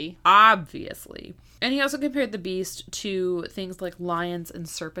 obviously. And he also compared the beast to things like lions and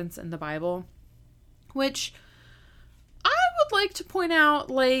serpents in the Bible, which I would like to point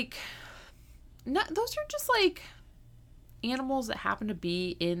out, like, those are just like animals that happen to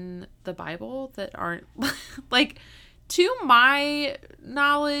be in the Bible that aren't like, to my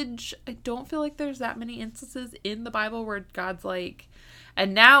knowledge, I don't feel like there's that many instances in the Bible where God's like,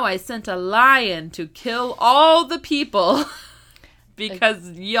 and now I sent a lion to kill all the people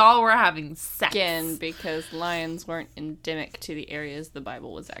because y'all were having sex. Again, because lions weren't endemic to the areas the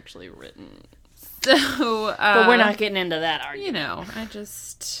Bible was actually written. So, But we're not getting into that argument. you know,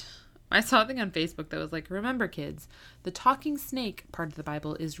 I saw something on Facebook that was like, remember kids, the talking snake part of the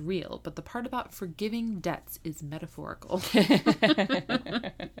Bible is real, but the part about forgiving debts is metaphorical.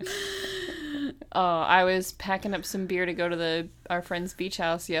 Oh, I was packing up some beer to go to our friend's beach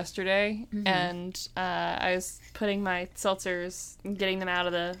house yesterday, and I was putting my seltzers, getting them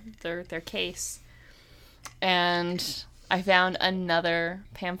out of their case, and I found another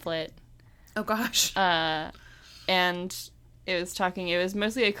pamphlet. Oh gosh. And it was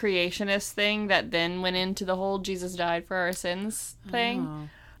mostly a creationist thing that then went into the whole Jesus died for our sins thing. Oh.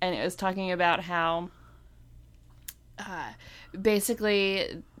 And it was talking about how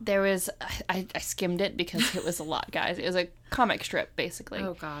basically there was, I skimmed it because it was a lot, guys. It was a comic strip, basically.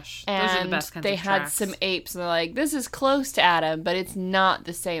 Oh gosh. And Those are the best kinds they of had tracks. some apes, and they're like, this is close to Adam, but it's not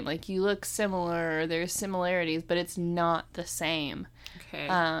the same. Like, you look similar, there's similarities, but it's not the same. Okay.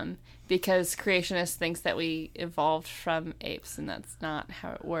 Because creationists thinks that we evolved from apes, and that's not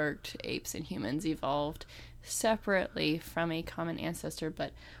how it worked. Apes and humans evolved separately from a common ancestor,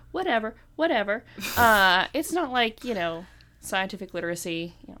 but whatever. It's not like, scientific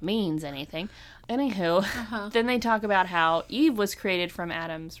literacy means anything. Anywho, then they talk about how Eve was created from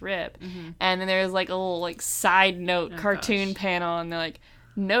Adam's rib. And then there's like a little like side note cartoon panel, and they're like,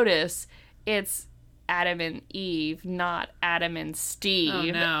 notice it's Adam and Eve, not Adam and Steve. Oh,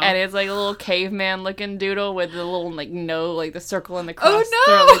 no. And it's like a little caveman looking doodle with the little like no, like the circle and the cross. Oh,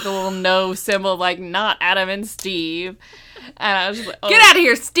 no! through, like the little no symbol, like not Adam and Steve. And I was just like, oh, Get out of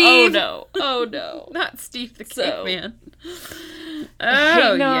here, Steve! Oh no! Oh no! Not Steve the So- caveman.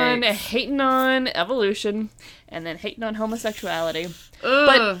 Hating on evolution, and then hating on homosexuality.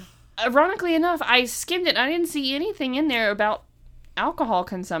 Ugh. Ironically enough, I skimmed it and I didn't see anything in there about alcohol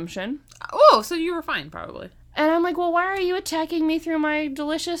consumption. Oh, so you were fine, probably. And I'm like, well, why are you attacking me through my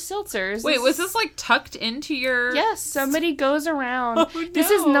delicious seltzers? Wait, was this like tucked into your... Yes, somebody goes around. Oh,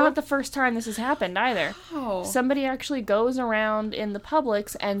 This is no. not the first time this has happened either. Oh. Somebody actually goes around in the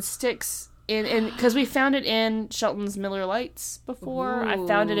Publix and sticks in because we found it in Shelton's Miller Lights before. I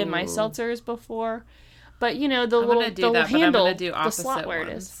found it in my Ooh. seltzers before. But the I'm little gonna do that, handle, but I'm gonna do the opposite slot where it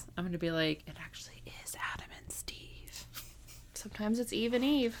ones. is. I'm gonna be like, it actually is Adam and Steve. Sometimes it's Eve and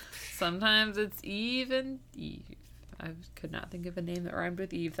Eve. Sometimes it's Eve and Eve. I could not think of a name that rhymed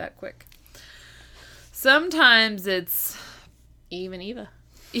with Eve that quick. Sometimes it's... Eve and Eva.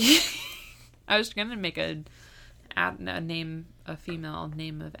 I was gonna make a female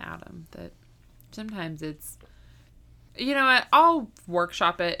name of Adam. That sometimes it's... You know what? I'll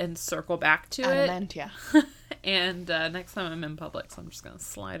workshop it and circle back to it. Adamant, yeah. And next time I'm in Publix, I'm just gonna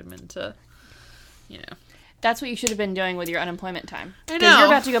slide them into, That's what you should have been doing with your unemployment time. I Because know. you're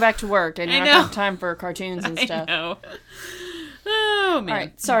about to go back to work and I you're not know. going to have time for cartoons and I stuff. know. Oh, man. All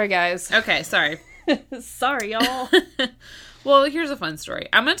right, sorry guys. Okay, sorry. Sorry, y'all. Well, here's a fun story.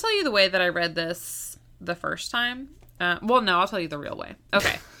 I'm going to tell you the way that I read this the first time. Well, no, I'll tell you the real way.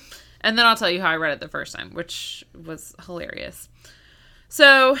 Okay. And then I'll tell you how I read it the first time, which was hilarious.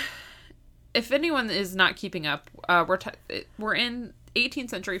 So, if anyone is not keeping up, we're in 18th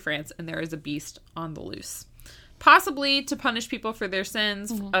century France, and there is a beast on the loose. Possibly to punish people for their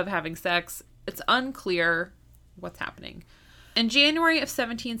sins of having sex. It's unclear what's happening. In January of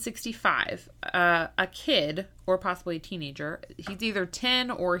 1765, a kid, or possibly a teenager, he's either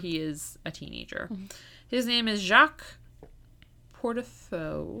 10 or he is a teenager. His name is Jacques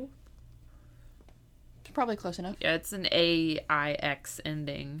Portefaut. Probably close enough. Yeah, it's an A-I-X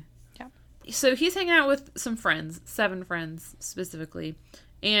ending. Yeah. So he's hanging out with some friends, 7 friends specifically,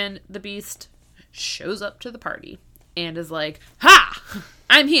 and the beast shows up to the party and is like, "Ha!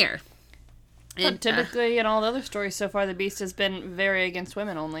 I'm here." And But typically, in all the other stories so far, the beast has been very against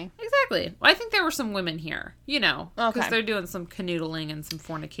women only. exactly. Well, I think there were some women here, because Okay. they're doing some canoodling and some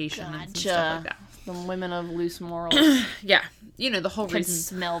fornication and some stuff like that. The women of loose morals Yeah, the whole can reason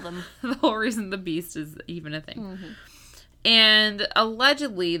smell them. the whole reason the beast is even a thing. And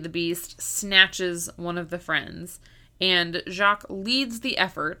allegedly, the beast snatches one of the friends, and Jacques leads the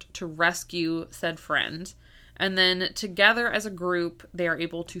effort to rescue said friend. And then together as a group, they are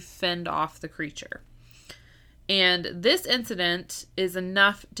able to fend off the creature. And this incident is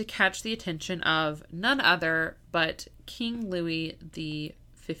enough to catch the attention of none other but King Louis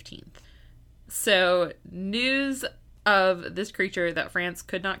XV. So news of this creature that France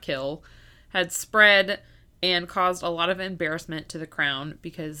could not kill had spread and caused a lot of embarrassment to the crown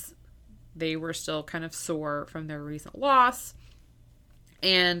because they were still kind of sore from their recent loss.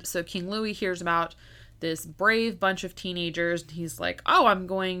 And so King Louis hears about this brave bunch of teenagers, and he's like, "Oh, I'm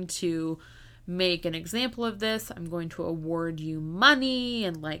going to make an example of this. I'm going to award you money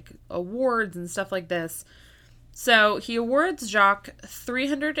and like awards and stuff like this." So he awards Jacques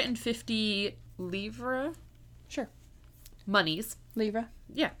 350 livres. Sure. Monies. Livre.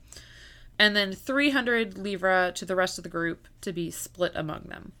 Yeah. And then 300 livres to the rest of the group to be split among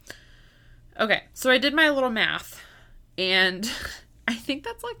them. Okay, so I did my little math, and I think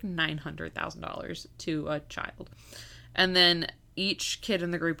that's like $900,000 to a child. And then each kid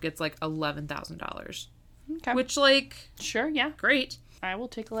in the group gets like $11,000. Okay. Which, like, Sure, yeah. great. I will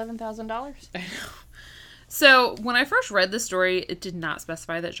take $11,000. So when I first read the story, it did not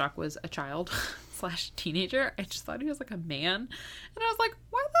specify that Jacques was a child / teenager. I just thought he was like a man. And I was like,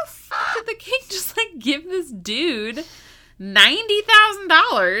 why the fuck did the king just like give this dude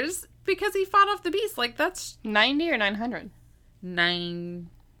 $90,000 because he fought off the beast? Like, that's 90 or 900? 90.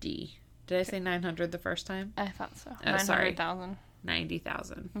 Did I say 900 the first time? I thought so. Oh, sorry. 900,000.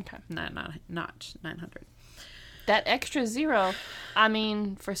 90,000. Okay. Not 900. That extra zero, I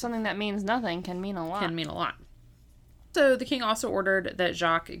mean, for something that means nothing, can mean a lot. Can mean a lot. So the king also ordered that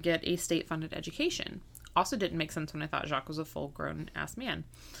Jacques get a state-funded education. Also didn't make sense when I thought Jacques was a full-grown ass man.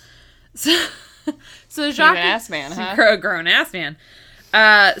 So Jacques, ass man, huh? a grown ass man.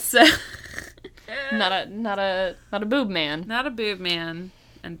 So Not a boob man. not a boob man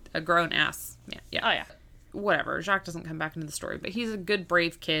and a grown ass man. Yeah. Oh yeah. Whatever. Jacques doesn't come back into the story, but he's a good,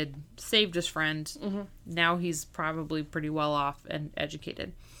 brave kid. Saved his friend. Mm-hmm. Now he's probably pretty well off and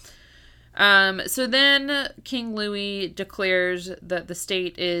educated. So then King Louis declares that the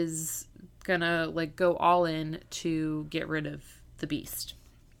state is gonna like go all in to get rid of the beast.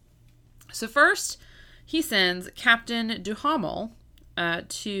 So first, he sends Captain Duhamel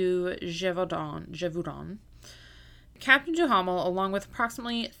to Gévaudan. Captain Duhamel, along with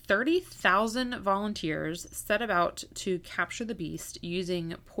approximately 30,000 volunteers, set about to capture the beast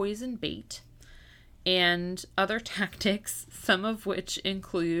using poison bait and other tactics, some of which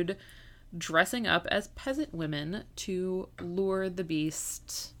include dressing up as peasant women to lure the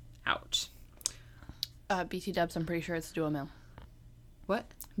beast out. BT dubs, I'm pretty sure it's Duhamel. What?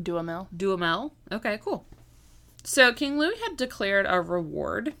 Duhamel. Duhamel? Okay, cool. So King Louis had declared a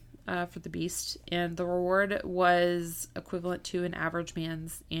reward for the beast, and the reward was equivalent to an average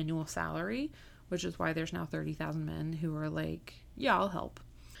man's annual salary, which is why there's now 30,000 men who are like, yeah, I'll help.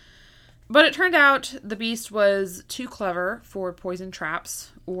 But it turned out the beast was too clever for poison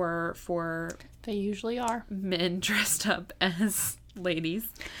traps or for They usually are. men dressed up as ladies.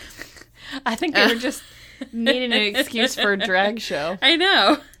 I think they were just needing an excuse for a drag show. I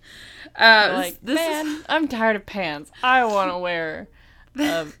know. Like, man, I'm tired of pants. I want to wear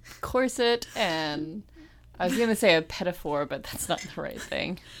a corset and... I was going to say a pedophore, but that's not the right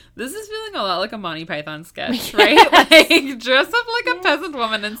thing. This is feeling a lot like a Monty Python sketch, right? Like, dress up like a peasant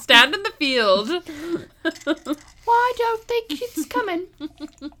woman and stand in the field. Well, I don't think it's coming.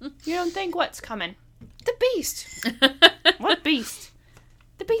 You don't think what's coming? The beast. What beast?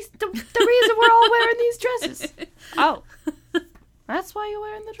 The beast. The reason we're all wearing these dresses. Oh. That's why you're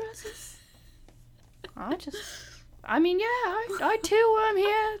wearing the dresses? I mean, yeah, I too am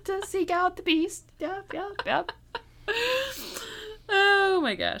here to seek out the beast. Yep. Oh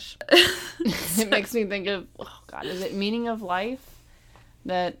my gosh. It makes me think of, oh God, is it Meaning of Life?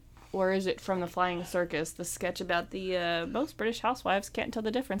 Or is it from the Flying Circus? The sketch about the most British housewives can't tell the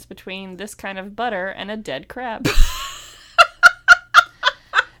difference between this kind of butter and a dead crab.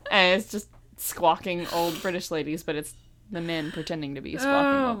 And it's just squawking old British ladies, but it's the men pretending to be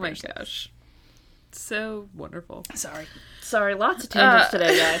squawking old British ladies. Gosh. So wonderful. Sorry, lots of tangents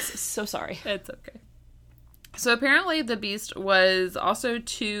today, guys. So sorry. It's okay. So apparently the beast was also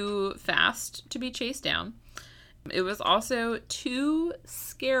too fast to be chased down. It was also too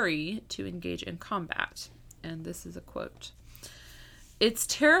scary to engage in combat. And this is a quote. Its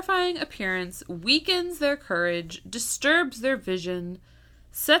terrifying appearance weakens their courage, disturbs their vision,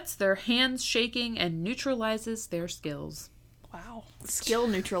 sets their hands shaking, and neutralizes their skills. Wow. Skill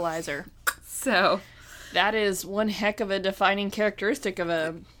neutralizer. So, that is one heck of a defining characteristic of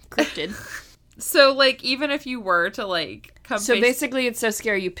a cryptid. So, like, even if you were to, like, come So basically it's so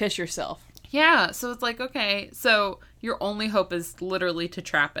scary you piss yourself. Yeah, so it's like, okay, so your only hope is literally to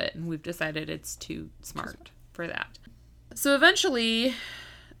trap it, and we've decided it's too smart for that. So eventually,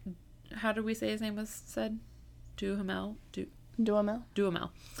 how did we say his name was said? Duhamel? Duhamel?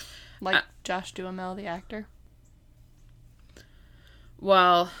 Duhamel. Like Josh Duhamel, the actor?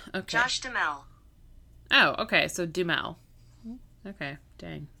 Well, okay. Josh Duhamel. Oh, okay, so Duhamel. Okay,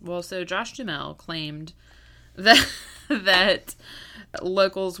 dang. Well, so Josh Duhamel claimed that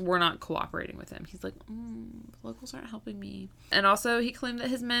locals were not cooperating with him. He's like, locals aren't helping me. And also, he claimed that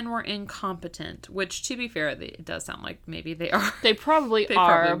his men were incompetent, which, to be fair, it does sound like maybe they are. They probably They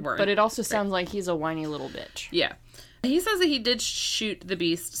are, probably weren't. but it also sounds like he's a whiny little bitch. Yeah. He says that he did shoot the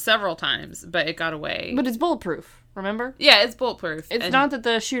beast several times, but it got away. But it's bulletproof, remember? Yeah, it's bulletproof. It's not that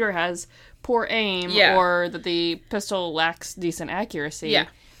the shooter has poor aim or that the pistol lacks decent accuracy. Yeah.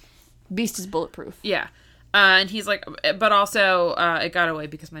 Beast is bulletproof. Yeah. And he's like, but also, it got away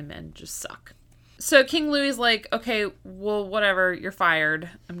because my men just suck. So King Louis is like, okay, well, whatever, you're fired.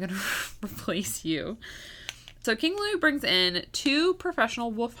 I'm going to replace you. So King Louis brings in 2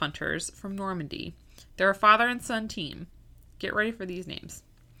 professional wolf hunters from Normandy. They're a father and son team. Get ready for these names.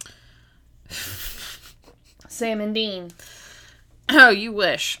 Sam and Dean. Oh, you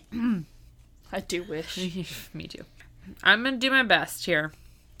wish. I do wish. Me too. I'm going to do my best here.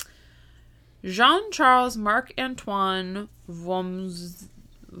 Jean-Charles Marc-Antoine Vomels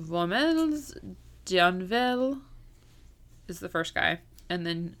D'Anville is the first guy. And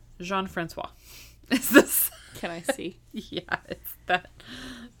then Jean-Francois is this. Can I see? Yeah, it's that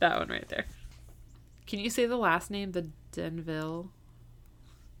one right there. Can you say the last name? The Denville?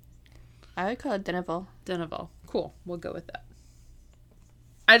 I would call it Deneville. Deneville. Cool. We'll go with that.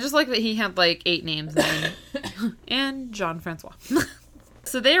 I just like that he had like 8 names then. And Jean Francois.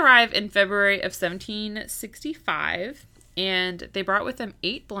 So they arrive in February of 1765, and they brought with them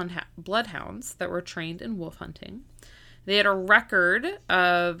 8 bloodhounds that were trained in wolf hunting. They had a record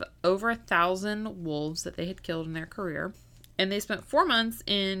of over 1,000 wolves that they had killed in their career. And they spent 4 months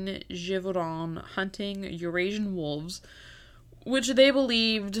in Gévaudan hunting Eurasian wolves, which they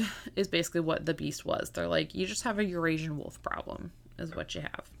believed is basically what the beast was. They're like, you just have a Eurasian wolf problem, is what you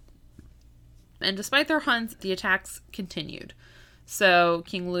have. And despite their hunts, the attacks continued. So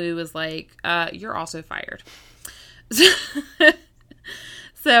King Louis was like, you're also fired.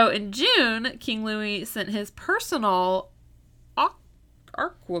 So in June, King Louis sent his personal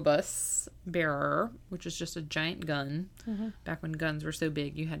arquebus bearer, which is just a giant gun. Mm-hmm. Back when guns were so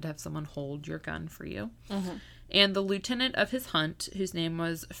big, you had to have someone hold your gun for you. Mm-hmm. And the lieutenant of his hunt, whose name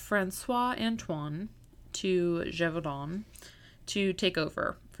was Francois Antoine, to Gévaudan to take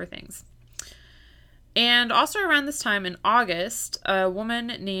over for things. And also around this time in August, a woman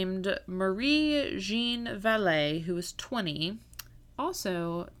named Marie-Jeanne Vallée, who was 20,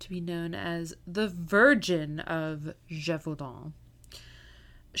 also to be known as the Virgin of Gévaudan.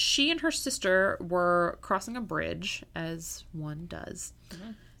 She and her sister were crossing a bridge, as one does.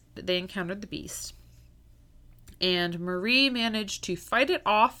 Mm-hmm. They encountered the beast. And Marie managed to fight it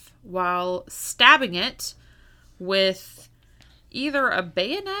off while stabbing it with either a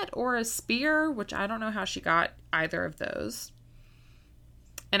bayonet or a spear, which I don't know how she got either of those.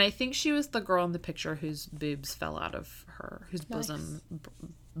 And I think she was the girl in the picture whose boobs fell out of her, whose bosom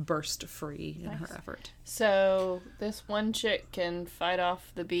burst free in her effort. So this one chick can fight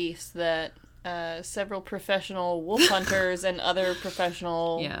off the beast that several professional wolf hunters and other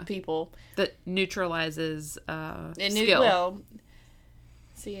professional people. That neutralizes skill. Well,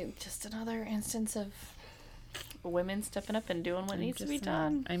 see, just another instance of women stepping up and doing what needs to be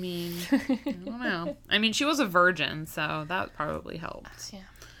done. I mean, I don't know. I mean, she was a virgin, so that probably helped. Yeah.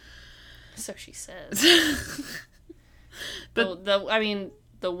 So she says. But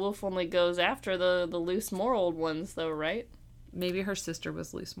the wolf only goes after the loose-moraled ones, though, right? Maybe her sister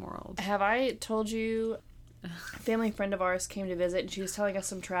was loose-moraled. Have I told you? A family friend of ours came to visit, and she was telling us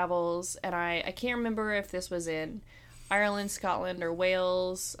some travels, and I can't remember if this was in Ireland, Scotland, or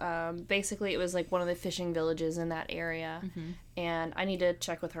Wales. Basically, it was like one of the fishing villages in that area, mm-hmm. and I need to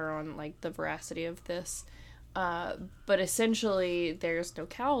check with her on like the veracity of this. But essentially, there's no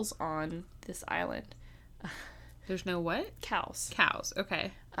cows on this island. There's no what? Cows. Cows,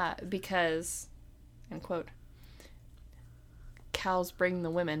 okay. Because, end quote, cows bring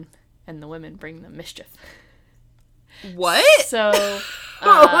the women, and the women bring the mischief. What? So,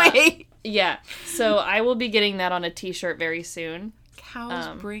 wait. Yeah. So I will be getting that on a t-shirt very soon.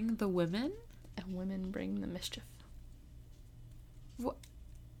 Cows bring the women? And women bring the mischief. What?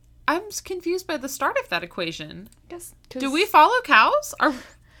 I'm confused by the start of that equation. Guess, do we follow cows?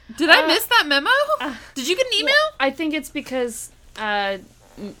 Did I miss that memo? Did you get an email? Well, I think it's because,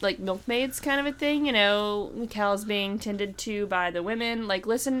 like, milkmaids kind of a thing, you know, cows being tended to by the women. Like,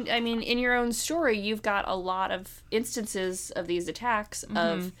 listen, I mean, in your own story, you've got a lot of instances of these attacks mm-hmm.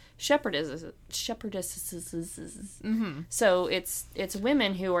 of shepherdesses. Mm-hmm. So it's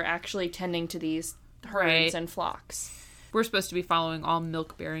women who are actually tending to these herds and flocks. We're supposed to be following all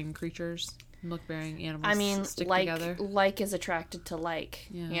milk-bearing creatures. Milk-bearing animals. I mean, stick like together. Like is attracted to like.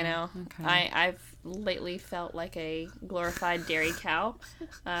 Yeah, you know. Okay. I've lately felt like a glorified dairy cow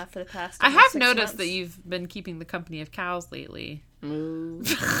for the past. I have 6 noticed months. that you've been keeping the company of cows lately. Moo.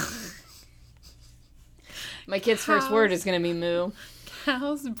 My kid's first word is going to be moo.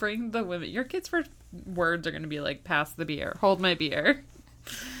 Cows bring the women. Your kid's first words are going to be like, pass the beer. Hold my beer.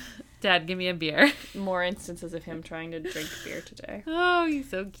 Dad, give me a beer. More instances of him trying to drink beer today. Oh, he's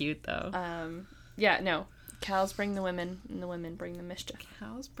so cute, though. Yeah, no. Cows bring the women, and the women bring the mischief.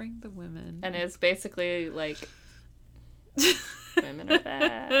 Cows bring the women. And it's basically like, women are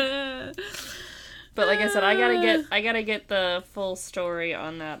bad. But like I said, I gotta get the full story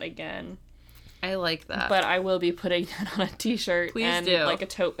on that again. I like that. But I will be putting that on a t-shirt. Please and do. Like a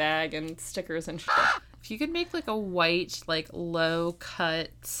tote bag and stickers and stuff. If you could make like a white, like low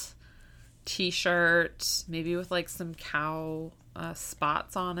cut t-shirt, maybe with like some cow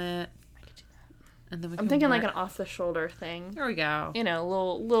spots on it. I could do that. And then I'm thinking like an off the shoulder thing. There we go. You know,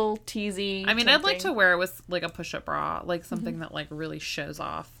 little teasy. I mean, I'd like to wear it with like a push-up bra, like something that like really shows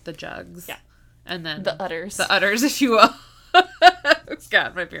off the jugs. Yeah. And then the udders. The udders, if you will.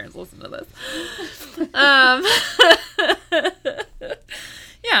 God, my parents listen to this.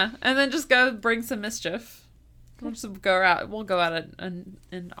 Yeah, and then just go bring some mischief. We'll just go out. We'll go out and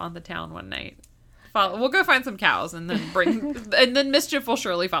on the town one night, We'll go find some cows and then Mischief will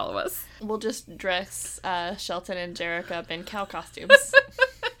surely follow us. We'll just dress Shelton and Jarek up in cow costumes.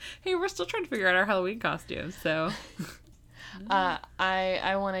 Hey, we're still trying to figure out our Halloween costumes, so.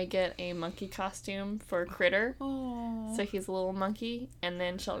 I want to get a monkey costume for Critter. Oh. So he's a little monkey, and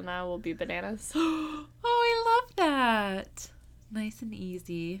then Shelton and I will be bananas. Oh, I love that. Nice and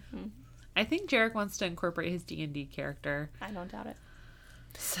easy. Mm. I think Jarek wants to incorporate his D&D character. I don't doubt it.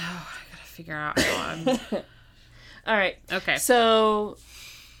 So, I gotta figure out how I'm... All right. Okay. So,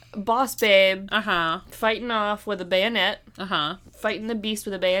 Boss Babe Uh-huh. fighting off with a bayonet. Uh-huh. Fighting the beast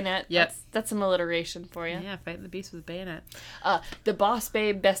with a bayonet. Yep. That's some alliteration for you. Yeah, fighting the beast with a bayonet. The Boss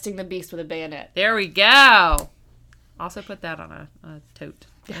Babe besting the beast with a bayonet. There we go. Also put that on a tote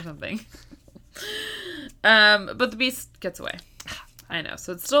or something. But the beast gets away. I know,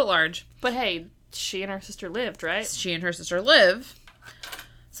 so it's still at large. But hey, she and her sister lived, right? She and her sister live.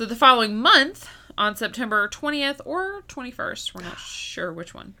 So the following month, on September 20th or 21st, we're not sure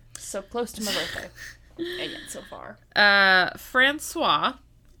which one, So close to my birthday. And yet so far. Francois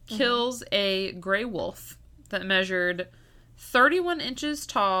kills a gray wolf that measured 31 inches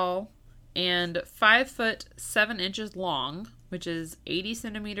tall and 5 foot 7 inches long, which is 80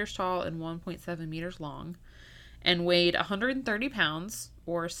 centimeters tall and 1.7 meters long, and weighed 130 pounds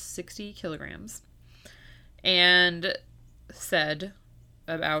or 60 kilograms, and said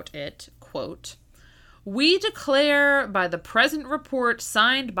about it, quote, "We declare by the present report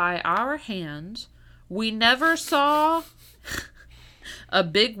signed by our hand, we never saw a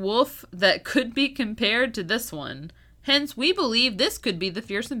big wolf that could be compared to this one. Hence, we believe this could be the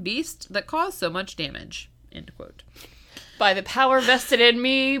fearsome beast that caused so much damage." End quote. By the power vested in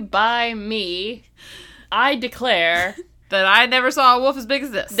me by me, I declare That I never saw a wolf as big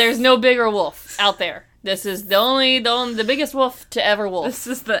as this. there's no bigger wolf out there. This is the biggest wolf to ever wolf. This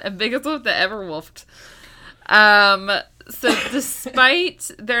is the biggest wolf that ever wolfed. So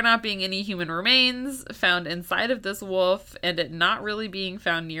despite there not being any human remains found inside of this wolf and it not really being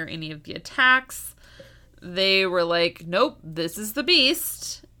found near any of the attacks, they were like, nope, this is the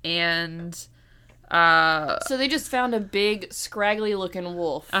beast. And So they just found a big, scraggly looking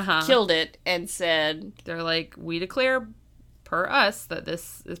wolf, killed it, and said, they're like, we declare per us that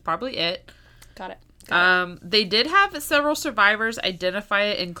this is probably it. got it. They did have several survivors identify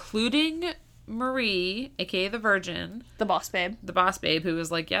it, including Marie, aka the Virgin, The Boss Babe. the boss babe, who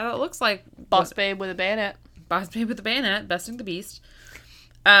was like, yeah, that looks like Boss Babe with a bayonet. Boss babe with the bayonet, besting the beast.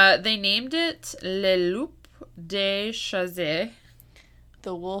 They named it Le Loup de Chazé.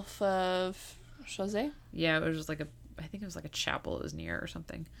 The Wolf of Chazé? Yeah, it was just like I think it was like a chapel it was near or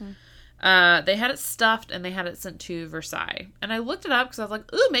something. They had it stuffed and they had it sent to Versailles. And I looked it up because I was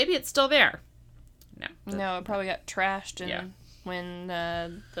like, ooh, maybe it's still there. No, it probably got trashed Yeah. when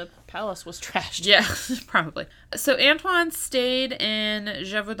the palace was trashed. Yeah, probably. So Antoine stayed in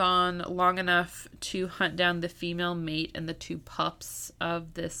Gévaudan long enough to hunt down the female mate and the 2 pups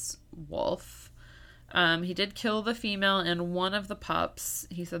of this wolf. He did kill the female and one of the pups.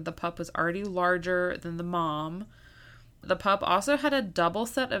 He said the pup was already larger than the mom. The pup also had a double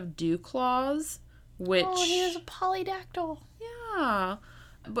set of dew claws, which... Oh, he was a polydactyl. Yeah.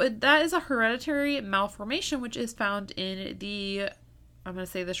 But that is a hereditary malformation, which is found in the, I'm going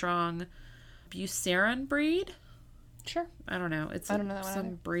to say this wrong, Buceran breed? Sure. I don't know. It's I don't know that one some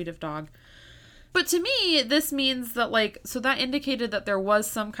either. breed of dog. But to me, this means that, like, so that indicated that there was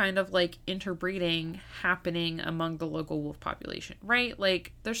some kind of, like, interbreeding happening among the local wolf population, right?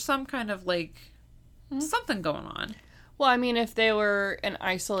 Like, there's some kind of, like, something going on. Well, I mean, if they were an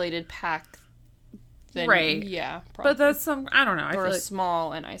isolated pack, then Right. yeah, probably. But that's some, I don't know. I or feel a like,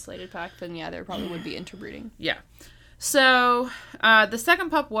 small and isolated pack, then yeah, there probably would be interbreeding. yeah. So, the second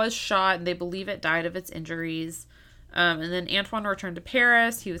pup was shot, and they believe it died of its injuries. And then Antoine returned to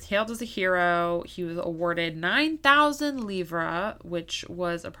Paris. He was hailed as a hero. He was awarded 9,000 livres, which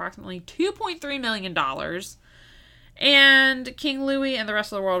was approximately $2.3 million. And King Louis and the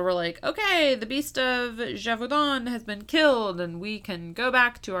rest of the world were like, okay, the beast of Gévaudan has been killed, and we can go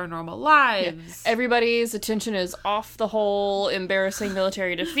back to our normal lives. Everybody's attention is off the whole embarrassing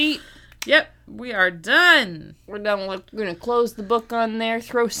military defeat. Yep, we are done. We're done. We're going to close the book on there,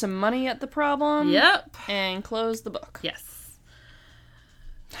 throw some money at the problem. Yep. And close the book. Yes.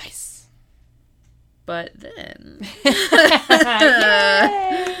 Nice. But then...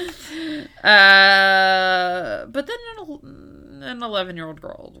 but then an 11-year-old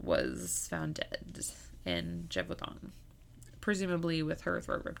girl was found dead in Gévaudan, presumably with her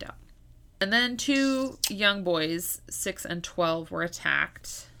throat ripped out. And then 2 young boys, 6 and 12, were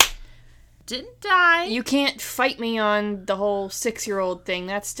attacked. Didn't die. You can't fight me on the whole 6-year-old thing.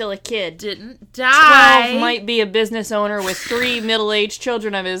 That's still a kid. Didn't die. 12 might be a business owner with 3 middle-aged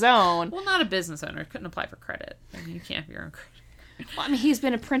children of his own. Well, not a business owner. Couldn't apply for credit. I mean, you can't have your own credit. Well, I mean, he's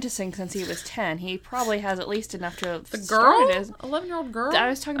been apprenticing since he was 10. He probably has at least enough to have The girl? started his... 11-year-old girl? I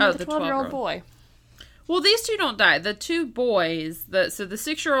was talking about the 12-year-old boy. Well, these two don't die. The two boys, so the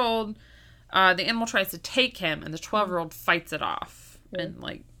 6-year-old, the animal tries to take him, and the 12-year-old fights it off. Yeah. And,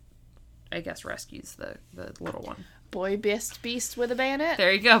 like, I guess rescues the little one. Boy best beast with a bayonet.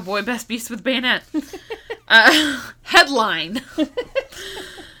 There you go. Boy best beast with bayonet. Headline.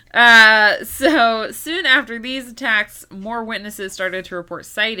 So soon after these attacks, more witnesses started to report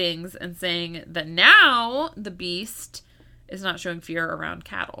sightings and saying that now the beast is not showing fear around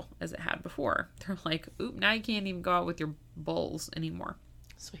cattle as it had before. They're like, oop, now you can't even go out with your bulls anymore.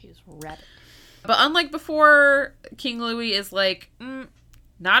 So he's rabbit. But unlike before, King Louis is like,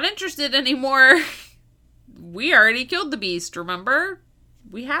 not interested anymore. We already killed the beast, remember?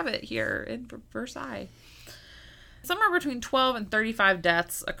 We have it here in Versailles. Somewhere between 12 and 35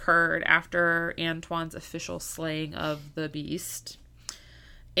 deaths occurred after Antoine's official slaying of the beast.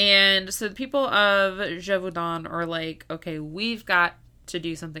 And so the people of Gévaudan are like, okay, we've got to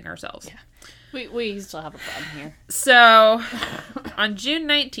do something ourselves. Yeah. We still have a problem here. So, on June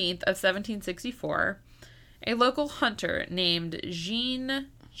 19th of 1764, a local hunter named Jean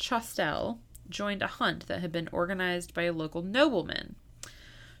Chastel joined a hunt that had been organized by a local nobleman.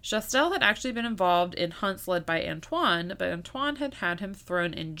 Chastel had actually been involved in hunts led by Antoine, but Antoine had had him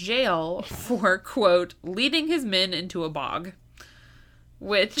thrown in jail for, quote, leading his men into a bog.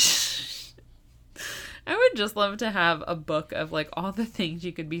 Which, I would just love to have a book of, like, all the things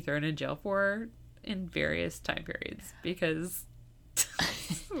you could be thrown in jail for in various time periods, because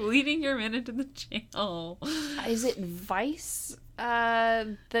leading your men into the jail. Is it Vice?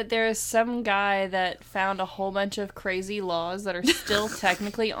 That there's some guy that found a whole bunch of crazy laws that are still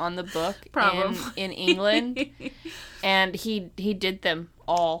technically on the book in England, and he did them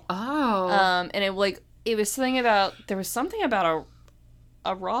all. Oh. And it was something about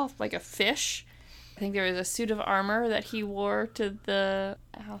a raw, like a fish. I think there was a suit of armor that he wore to the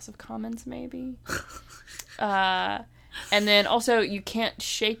House of Commons, maybe. And then also you can't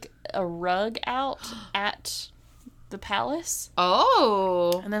shake a rug out at the palace.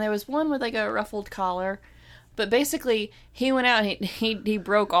 Oh. And then there was one with like a ruffled collar. But basically, he went out and he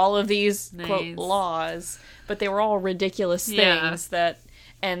broke all of these, quote, laws. But they were all ridiculous things that...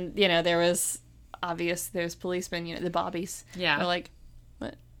 And, there's policemen, the bobbies. Yeah. They're like,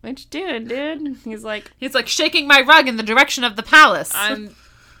 what you doing, dude? And he's like, shaking my rug in the direction of the palace. I'm,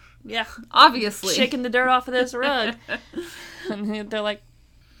 obviously shaking the dirt off of this rug. And they're like,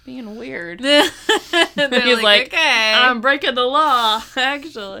 being weird. They're he's like, okay, I'm breaking the law,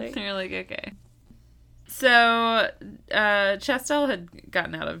 actually. They're like, okay. So, Chastel had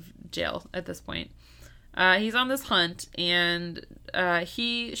gotten out of jail at this point. He's on this hunt, and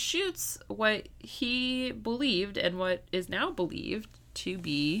he shoots what he believed and what is now believed to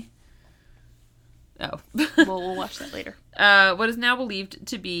be... Oh. We'll watch that later. What is now believed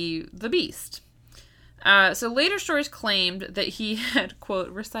to be the beast. So later stories claimed that he had, quote,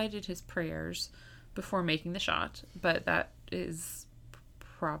 recited his prayers before making the shot, but that is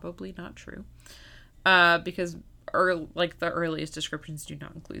probably not true. Because the earliest descriptions do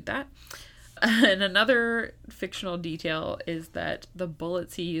not include that. And another fictional detail is that the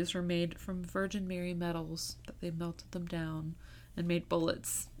bullets he used were made from Virgin Mary metals, that they melted them down and made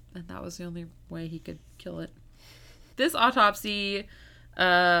bullets, and that was the only way he could kill it. This autopsy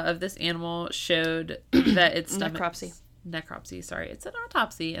of this animal showed that its stomach... Necropsy, sorry. It's an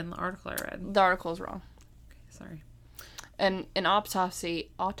autopsy in the article I read. The article's wrong. Okay, sorry. An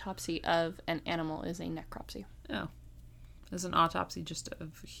autopsy of an animal is a necropsy. Oh. Is an autopsy just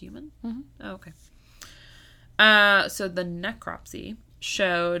of a human? Mm-hmm. Oh, okay. So the necropsy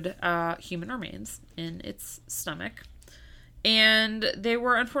showed human remains in its stomach. And they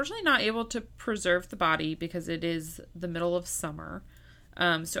were unfortunately not able to preserve the body because it is the middle of summer.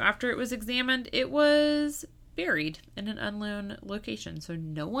 So after it was examined, it was buried in an unknown location. So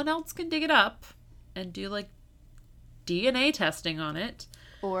no one else can dig it up and do, like, DNA testing on it.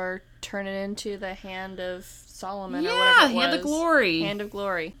 Or turn it into the Hand of Solomon or whatever it was. Hand of Glory. Hand of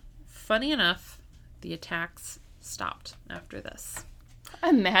Glory. Funny enough, the attacks stopped after this.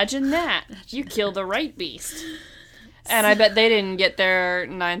 Imagine that. You killed the right beast. And I bet they didn't get their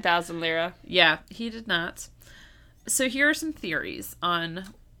 9,000 lira. Yeah, he did not. So here are some theories on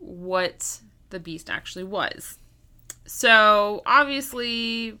what the beast actually was. So,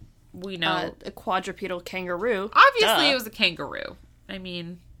 obviously, we know... a quadrupedal kangaroo. Obviously, it was a kangaroo. I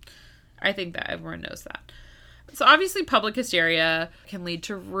mean, I think that everyone knows that. So obviously public hysteria can lead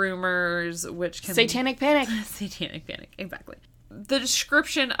to rumors, which can... Satanic panic. Satanic panic, exactly. The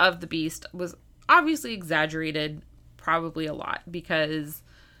description of the beast was obviously exaggerated, probably a lot, because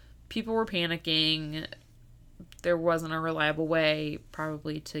people were panicking. There wasn't a reliable way,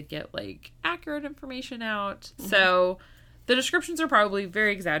 probably, to get, like, accurate information out. Mm-hmm. So the descriptions are probably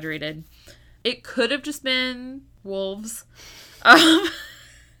very exaggerated. It could have just been wolves.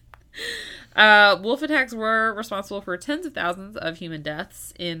 Wolf attacks were responsible for tens of thousands of human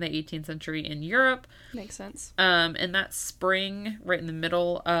deaths in the 18th century in Europe. Makes sense. And that spring, right in the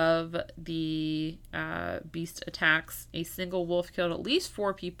middle of the beast attacks, a single wolf killed at least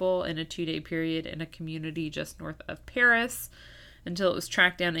 4 people in a 2-day period in a community just north of Paris, until it was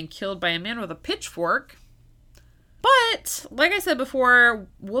tracked down and killed by a man with a pitchfork. But, like I said before,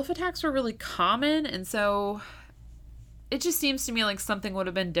 wolf attacks were really common, and so it just seems to me like something would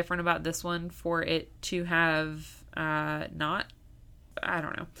have been different about this one for it to have not. I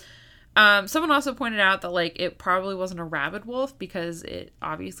don't know. Someone also pointed out that, like, it probably wasn't a rabid wolf because it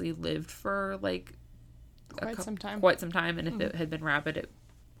obviously lived for, like, quite some time. And if it had been rabid, it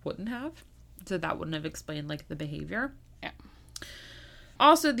wouldn't have. So that wouldn't have explained, like, the behavior. Yeah.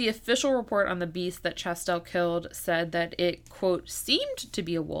 Also, the official report on the beast that Chastel killed said that it, quote, seemed to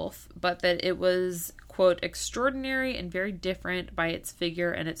be a wolf, but that it was, quote, extraordinary and very different by its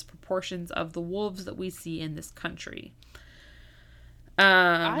figure and its proportions of the wolves that we see in this country.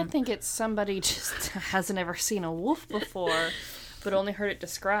 I think it's somebody just hasn't ever seen a wolf before, but only heard it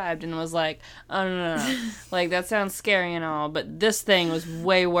described and was like, oh, no. Like, that sounds scary and all, but this thing was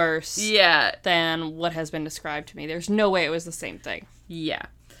way worse than what has been described to me. There's no way it was the same thing. Yeah.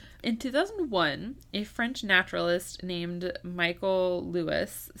 In 2001, a French naturalist named Michael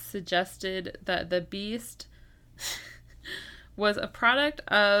Lewis suggested that the beast was a product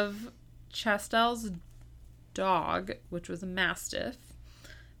of Chastel's dog, which was a mastiff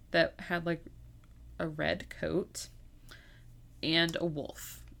that had, like, a red coat, and a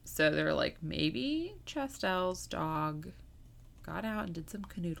wolf. So they're like, maybe Chastel's dog got out and did some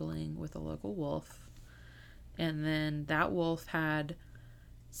canoodling with a local wolf, and then that wolf had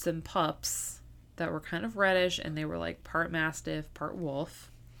some pups that were kind of reddish, and they were, like, part mastiff, part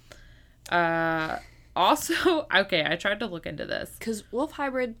wolf. Also, okay, I tried to look into this. Because wolf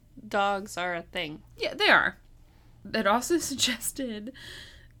hybrid dogs are a thing. Yeah, they are. It also suggested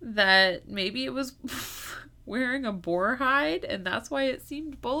that maybe it was wearing a boar hide, and that's why it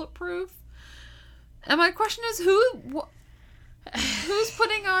seemed bulletproof. And my question is, who's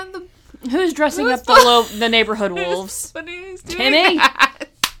putting on the... Who's dressing up the neighborhood wolves? Who's doing Timmy? that?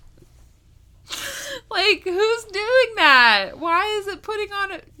 Like, who's doing that? Why is it putting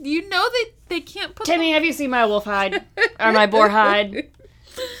on it? You know they can't put... Timmy, have you seen my wolf hide? Or my boar hide?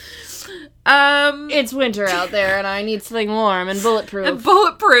 It's winter out there, and I need something warm and bulletproof.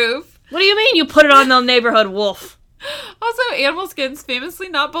 Bulletproof. What do you mean you put it on the neighborhood wolf? Also, animal skin's famously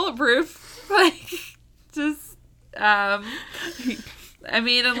not bulletproof. Like, just, I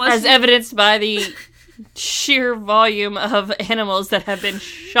mean, unless... As evidenced by the sheer volume of animals that have been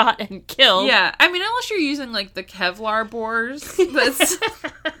shot and killed. Yeah, I mean, unless you're using, like, the Kevlar boars.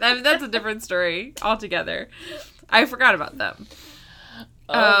 That's a different story altogether. I forgot about them.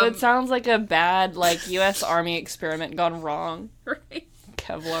 It sounds like a bad, like, U.S. Army experiment gone wrong. Right.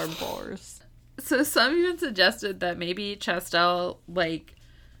 Kevlar boars. So some even suggested that maybe Chastel, like,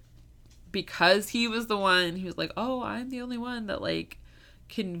 because he was the one, he was like, oh, I'm the only one that, like,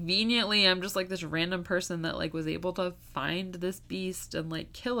 conveniently, I'm just, like, this random person that, like, was able to find this beast and,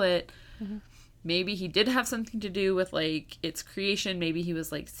 like, kill it. Mm-hmm. Maybe he did have something to do with, like, its creation. Maybe he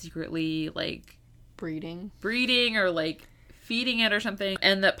was, like, secretly, like... breeding or, like, feeding it or something.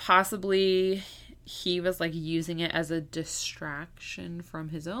 And that possibly he was, like, using it as a distraction from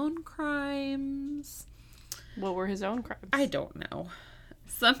his own crimes. What were his own crimes? I don't know.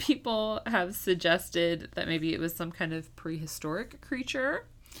 Some people have suggested that maybe it was some kind of prehistoric creature.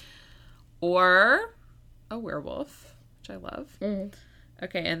 Or a werewolf, which I love. Mm-hmm.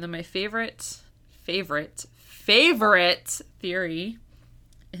 Okay, and then my favorite theory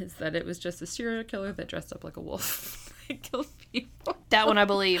is that it was just a serial killer that dressed up like a wolf and killed people. That one I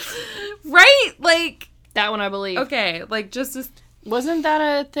believe. Right? Like... That one I believe. Okay, like, just as... Wasn't that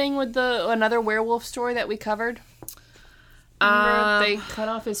a thing with another werewolf story that we covered? Remember they cut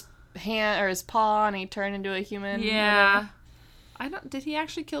off his hand or his paw and he turned into a human? Yeah. Did he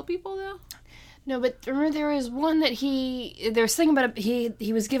actually kill people, though? No, but remember there was one that there was something about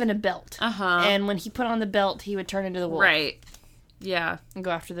he was given a belt. Uh-huh. And when he put on the belt, he would turn into the wolf. Right. Yeah. And go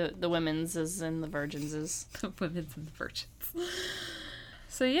after the women's and the virgins'. The women's and the virgins.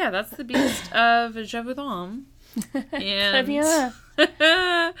 So yeah, that's the Beast of Gévaudan. Très bien.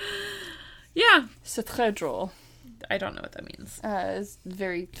 Yeah, C'est très drôle. I don't know what that means. It's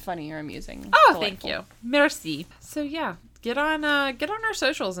very funny or amusing. Oh, delightful. thank you. Merci. So yeah, get on our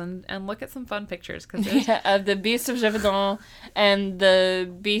socials and look at some fun pictures because Yeah, of the Beast of Gévaudan and the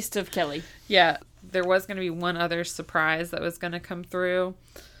Beast of Kelly. yeah, there was going to be one other surprise that was going to come through,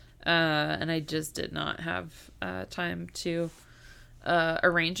 and I just did not have time to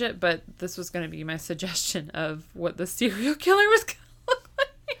arrange it. But this was going to be my suggestion of what the serial killer was going to look like.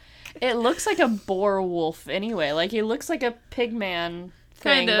 It looks like a boar wolf anyway. Like, he looks like a pig man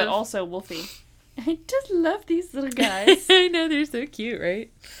thing, Kind of. but also wolfy. I just love these little guys. I know, they're so cute,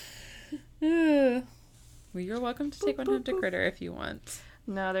 right? Well, you're welcome to take one home to Critter if you want.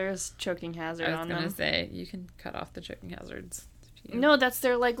 No, there's choking hazard I was on going to them. say, you can cut off the choking hazards. if you- No, that's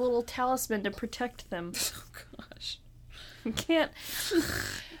their, like, little talisman to protect them. Oh, gosh. You can't...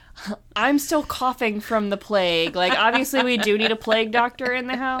 I'm still coughing from the plague. Like, obviously we do need a plague doctor in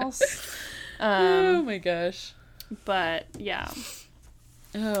the house. Oh, my gosh. But, yeah.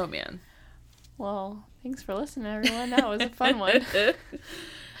 Oh, man. Well, thanks for listening, everyone. That was a fun one.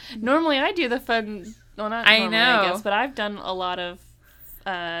 Normally I do the fun... Well, not I normally, know. I guess, but I've done a lot of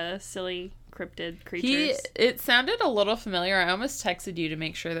silly cryptid creatures. It sounded a little familiar. I almost texted you to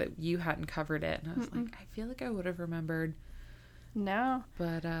make sure that you hadn't covered it. And I was like, I feel like I would have remembered. No.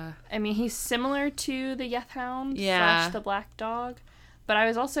 But, I mean, he's similar to the Yeth Hound Yeah. / the Black Dog. But I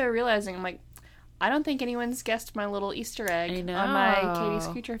was also realizing, I'm like, I don't think anyone's guessed my little Easter egg I on my know. Katie's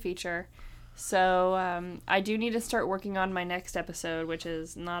Creature feature. So I do need to start working on my next episode, which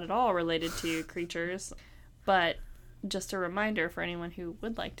is not at all related to creatures. But just a reminder for anyone who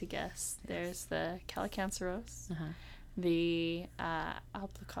would like to guess, there's the Calicanceros, the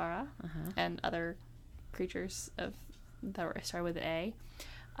Alpucara, and other creatures that were started with an A.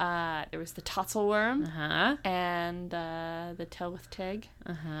 There was the Totzelworm, uh-huh. and the Telwith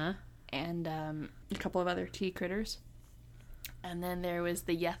Uh-huh. and a couple of other tea critters. And then there was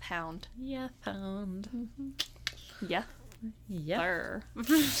the Yeth Hound. Yeah, found. Yeth. Yeah.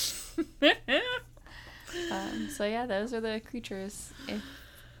 So yeah, those are the creatures. And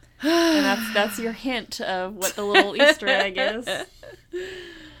that's your hint of what the little Easter egg is.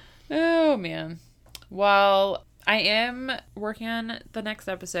 Oh, man. Well, I am working on the next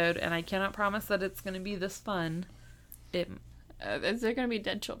episode, and I cannot promise that it's going to be this fun. Is there going to be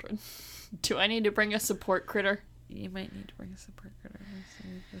dead children? Do I need to bring a support critter? You might need to bring a support critter.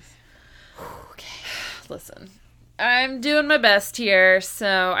 Okay. Listen, I'm doing my best here, so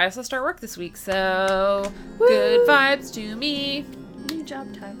I also start work this week, so good vibes to me. New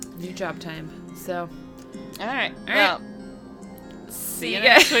job time. New job time. So, All right. All right. Well, see you you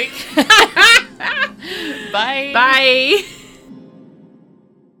next guys. week. Bye. Bye.